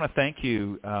 Josh, I want to thank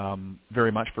you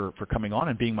very much for coming on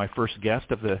and being my first guest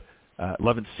of the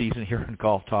 11th season here in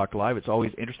Golf Talk Live. It's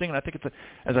always interesting, and I think it's,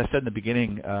 as I said in the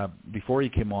beginning before you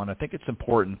came on, I think it's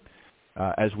important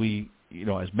as we,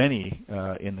 as many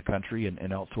in the country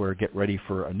and elsewhere get ready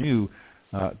for a new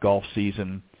golf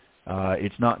season.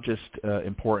 It's not just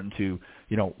important to,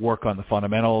 work on the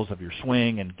fundamentals of your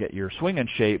swing and get your swing in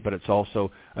shape, but it's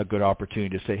also a good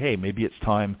opportunity to say, hey, maybe it's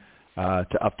time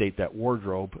to update that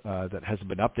wardrobe that hasn't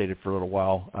been updated for a little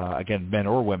while, again, men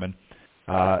or women.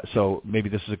 So maybe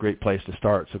this is a great place to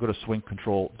start. So go to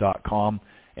swingcontrol.com,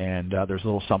 and there's a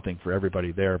little something for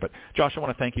everybody there. But, Josh, I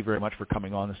want to thank you very much for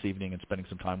coming on this evening and spending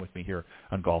some time with me here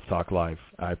on Golf Talk Live.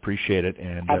 I appreciate it,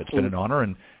 and it's been an honor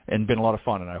and been a lot of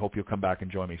fun, and I hope you'll come back and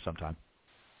join me sometime.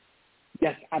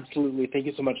 Yes, absolutely. Thank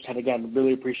you so much, Ted. Again,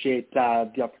 really appreciate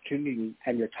the opportunity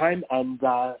and your time, and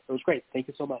it was great. Thank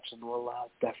you so much, and we'll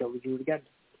definitely do it again.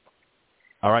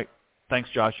 All right. Thanks,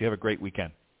 Josh. You have a great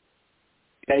weekend.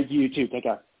 Thank you, you too. Take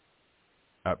care.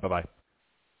 All right, bye-bye.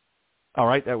 All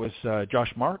right, that was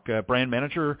Josh Mark, brand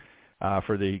manager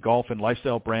for the golf and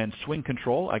lifestyle brand Swing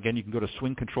Control. Again, you can go to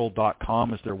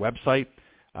swingcontrol.com as their website.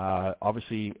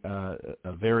 Obviously, a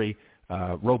very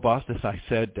robust, as I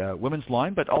said, women's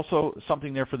line, but also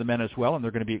something there for the men as well, and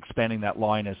they're going to be expanding that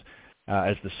line as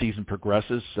the season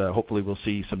progresses. Hopefully we'll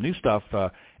see some new stuff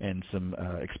and some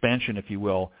expansion, if you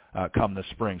will, come this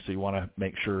spring. So you want to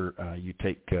make sure you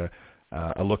take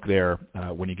a look there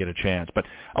when you get a chance. But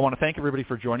I want to thank everybody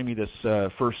for joining me this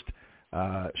first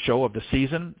show of the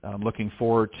season. I'm looking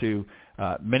forward to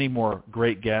many more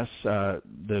great guests.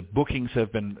 The bookings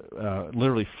have been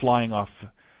literally flying off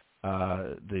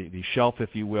the shelf,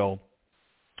 if you will.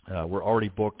 We're already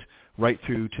booked right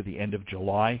through to the end of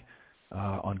July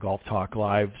on Golf Talk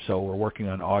Live, so we're working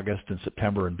on August and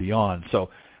September and beyond. So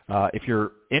if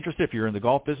you're interested, if you're in the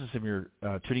golf business, if you're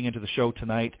tuning into the show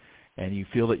tonight and you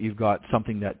feel that you've got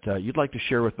something that you'd like to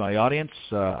share with my audience,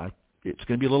 it's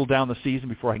going to be a little down the season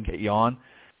before I can get you on,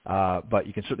 but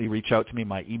you can certainly reach out to me.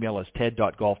 My email is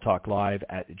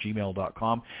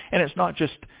ted.golftalklive@gmail.com. And it's not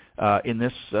just in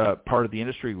this part of the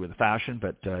industry with fashion,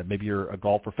 but maybe you're a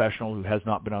golf professional who has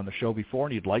not been on the show before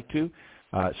and you'd like to.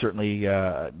 Certainly,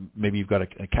 maybe you've got an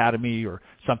academy or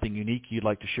something unique you'd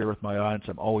like to share with my audience.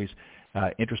 I'm always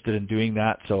interested in doing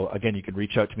that. So, again, you can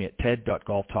reach out to me at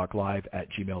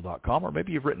ted.golftalklive@gmail.com, or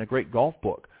maybe you've written a great golf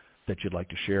book that you'd like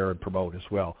to share and promote as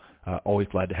well. Always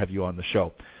glad to have you on the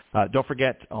show. Don't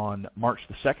forget, on March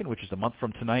the 2nd, which is a month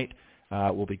from tonight,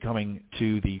 we'll be coming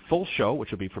to the full show,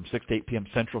 which will be from 6 to 8 p.m.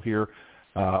 Central here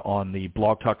on the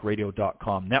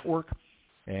blogtalkradio.com network.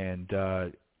 And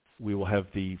we will have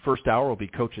the first hour will be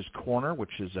Coach's Corner,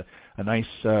 which is a nice,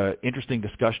 interesting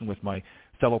discussion with my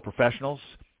fellow professionals.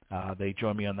 They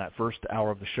join me on that first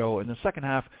hour of the show. And the second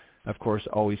half, of course,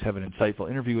 always have an insightful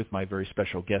interview with my very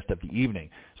special guest of the evening.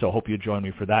 So I hope you join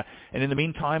me for that. And in the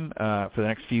meantime, for the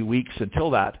next few weeks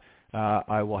until that,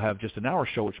 I will have just an hour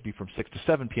show, which will be from 6 to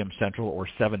 7 p.m. Central or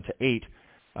 7 to 8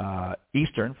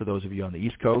 Eastern for those of you on the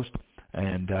East Coast.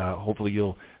 And hopefully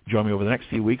you'll join me over the next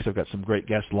few weeks. I've got some great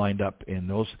guests lined up in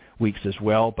those weeks as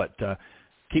well. But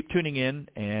keep tuning in,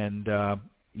 and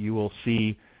you will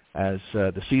see as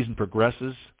the season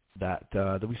progresses that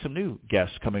there'll be some new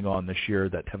guests coming on this year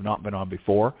that have not been on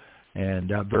before, and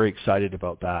I'm very excited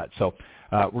about that. So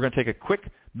we're going to take a quick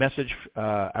message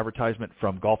advertisement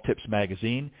from Golf Tips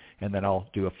Magazine, and then I'll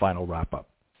do a final wrap-up.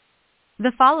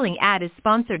 The following ad is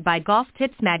sponsored by Golf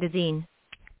Tips Magazine.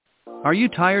 Are you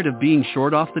tired of being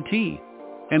short off the tee?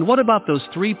 And what about those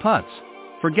 3 putts?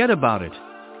 Forget about it.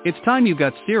 It's time you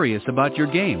got serious about your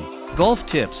game. Golf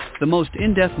Tips, the most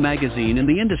in-depth magazine in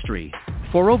the industry.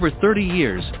 For over 30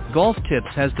 years, Golf Tips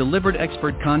has delivered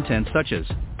expert content such as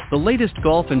the latest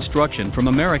golf instruction from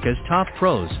America's top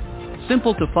pros,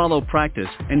 simple-to-follow practice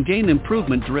and game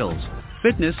improvement drills,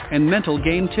 fitness and mental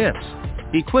game tips,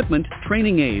 equipment,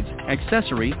 training aids,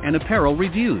 accessory and apparel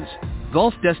reviews,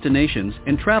 golf destinations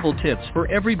and travel tips for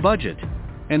every budget,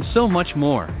 and so much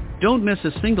more. Don't miss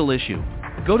a single issue.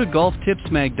 Go to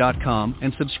golftipsmag.com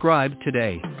and subscribe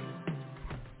today.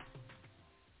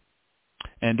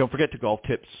 And don't forget to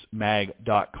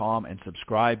golftipsmag.com and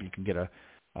subscribe. You can get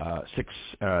 6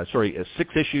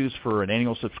 issues for an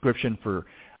annual subscription for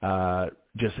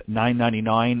just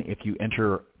 $9.99 if you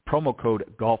enter promo code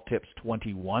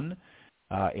GolfTips21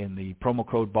 in the promo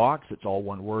code box. It's all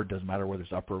one word, doesn't matter whether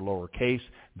it's upper or lower case.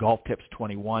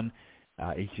 GolfTips21.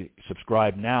 If you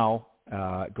subscribe now,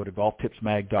 go to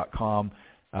golftipsmag.com.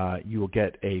 You will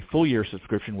get a full year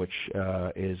subscription, which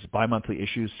is bi-monthly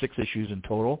issues, 6 issues in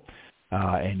total.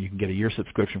 And you can get a year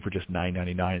subscription for just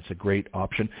 $9.99. It's a great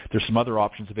option. There's some other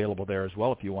options available there as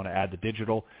well. If you want to add the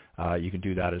digital, you can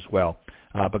do that as well.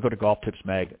 But go to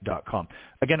golftipsmag.com.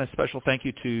 Again, a special thank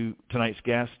you to tonight's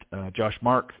guest, Josh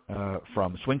Mark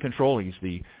from Swing Control. He's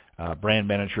the brand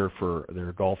manager for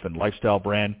their golf and lifestyle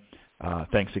brand.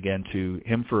 Thanks again to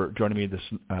him for joining me this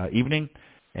evening.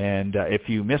 And if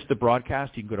you missed the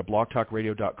broadcast, you can go to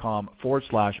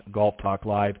blogtalkradio.com/Golf Talk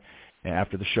Live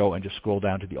after the show and just scroll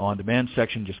down to the on-demand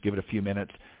section. Just give it a few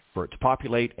minutes for it to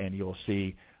populate, and you'll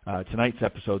see tonight's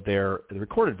episode there, the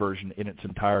recorded version in its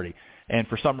entirety. And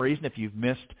for some reason, if you've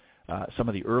missed some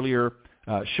of the earlier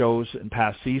shows in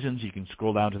past seasons, you can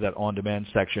scroll down to that on-demand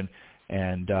section,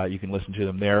 and you can listen to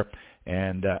them there.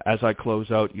 And as I close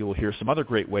out, you will hear some other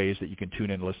great ways that you can tune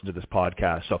in and listen to this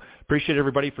podcast. So appreciate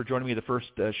everybody for joining me the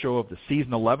first show of the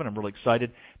season 11. I'm really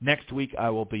excited. Next week, I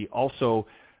will be also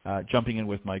jumping in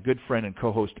with my good friend and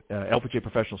co-host, LPGA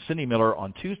professional Cindy Miller,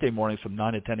 on Tuesday mornings from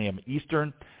 9 to 10 a.m.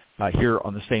 Eastern here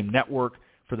on the same network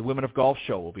for the Women of Golf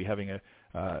Show. We'll be having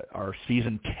our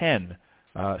Season 10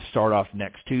 start off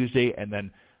next Tuesday, and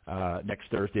then next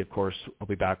Thursday, of course, we'll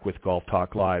be back with Golf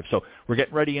Talk Live. So we're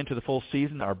getting ready into the full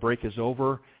season. Our break is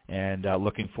over, and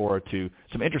looking forward to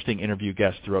some interesting interview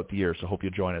guests throughout the year, so hope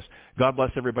you'll join us. God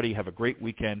bless everybody. Have a great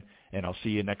weekend, and I'll see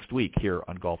you next week here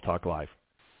on Golf Talk Live.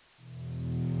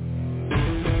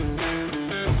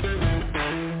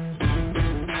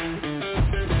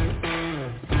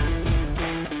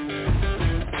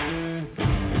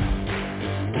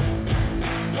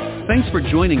 Thanks for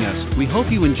joining us. We hope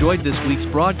you enjoyed this week's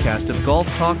broadcast of Golf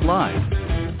Talk Live.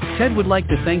 Ted would like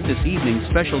to thank this evening's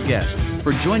special guest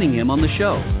for joining him on the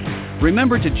show.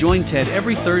 Remember to join Ted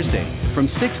every Thursday from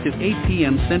 6 to 8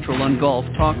 p.m. Central on Golf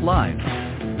Talk Live.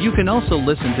 You can also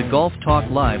listen to Golf Talk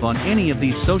Live on any of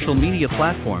these social media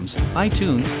platforms: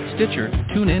 iTunes, Stitcher,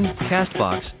 TuneIn,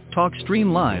 CastBox,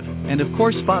 TalkStream Live, and of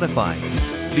course Spotify.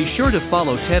 Be sure to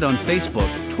follow Ted on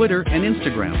Facebook, Twitter, and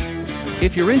Instagram.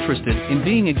 If you're interested in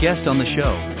being a guest on the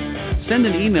show, send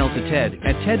an email to Ted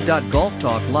at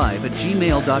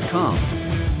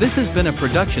ted.golftalklive@gmail.com. This has been a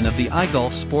production of the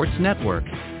iGolf Sports Network.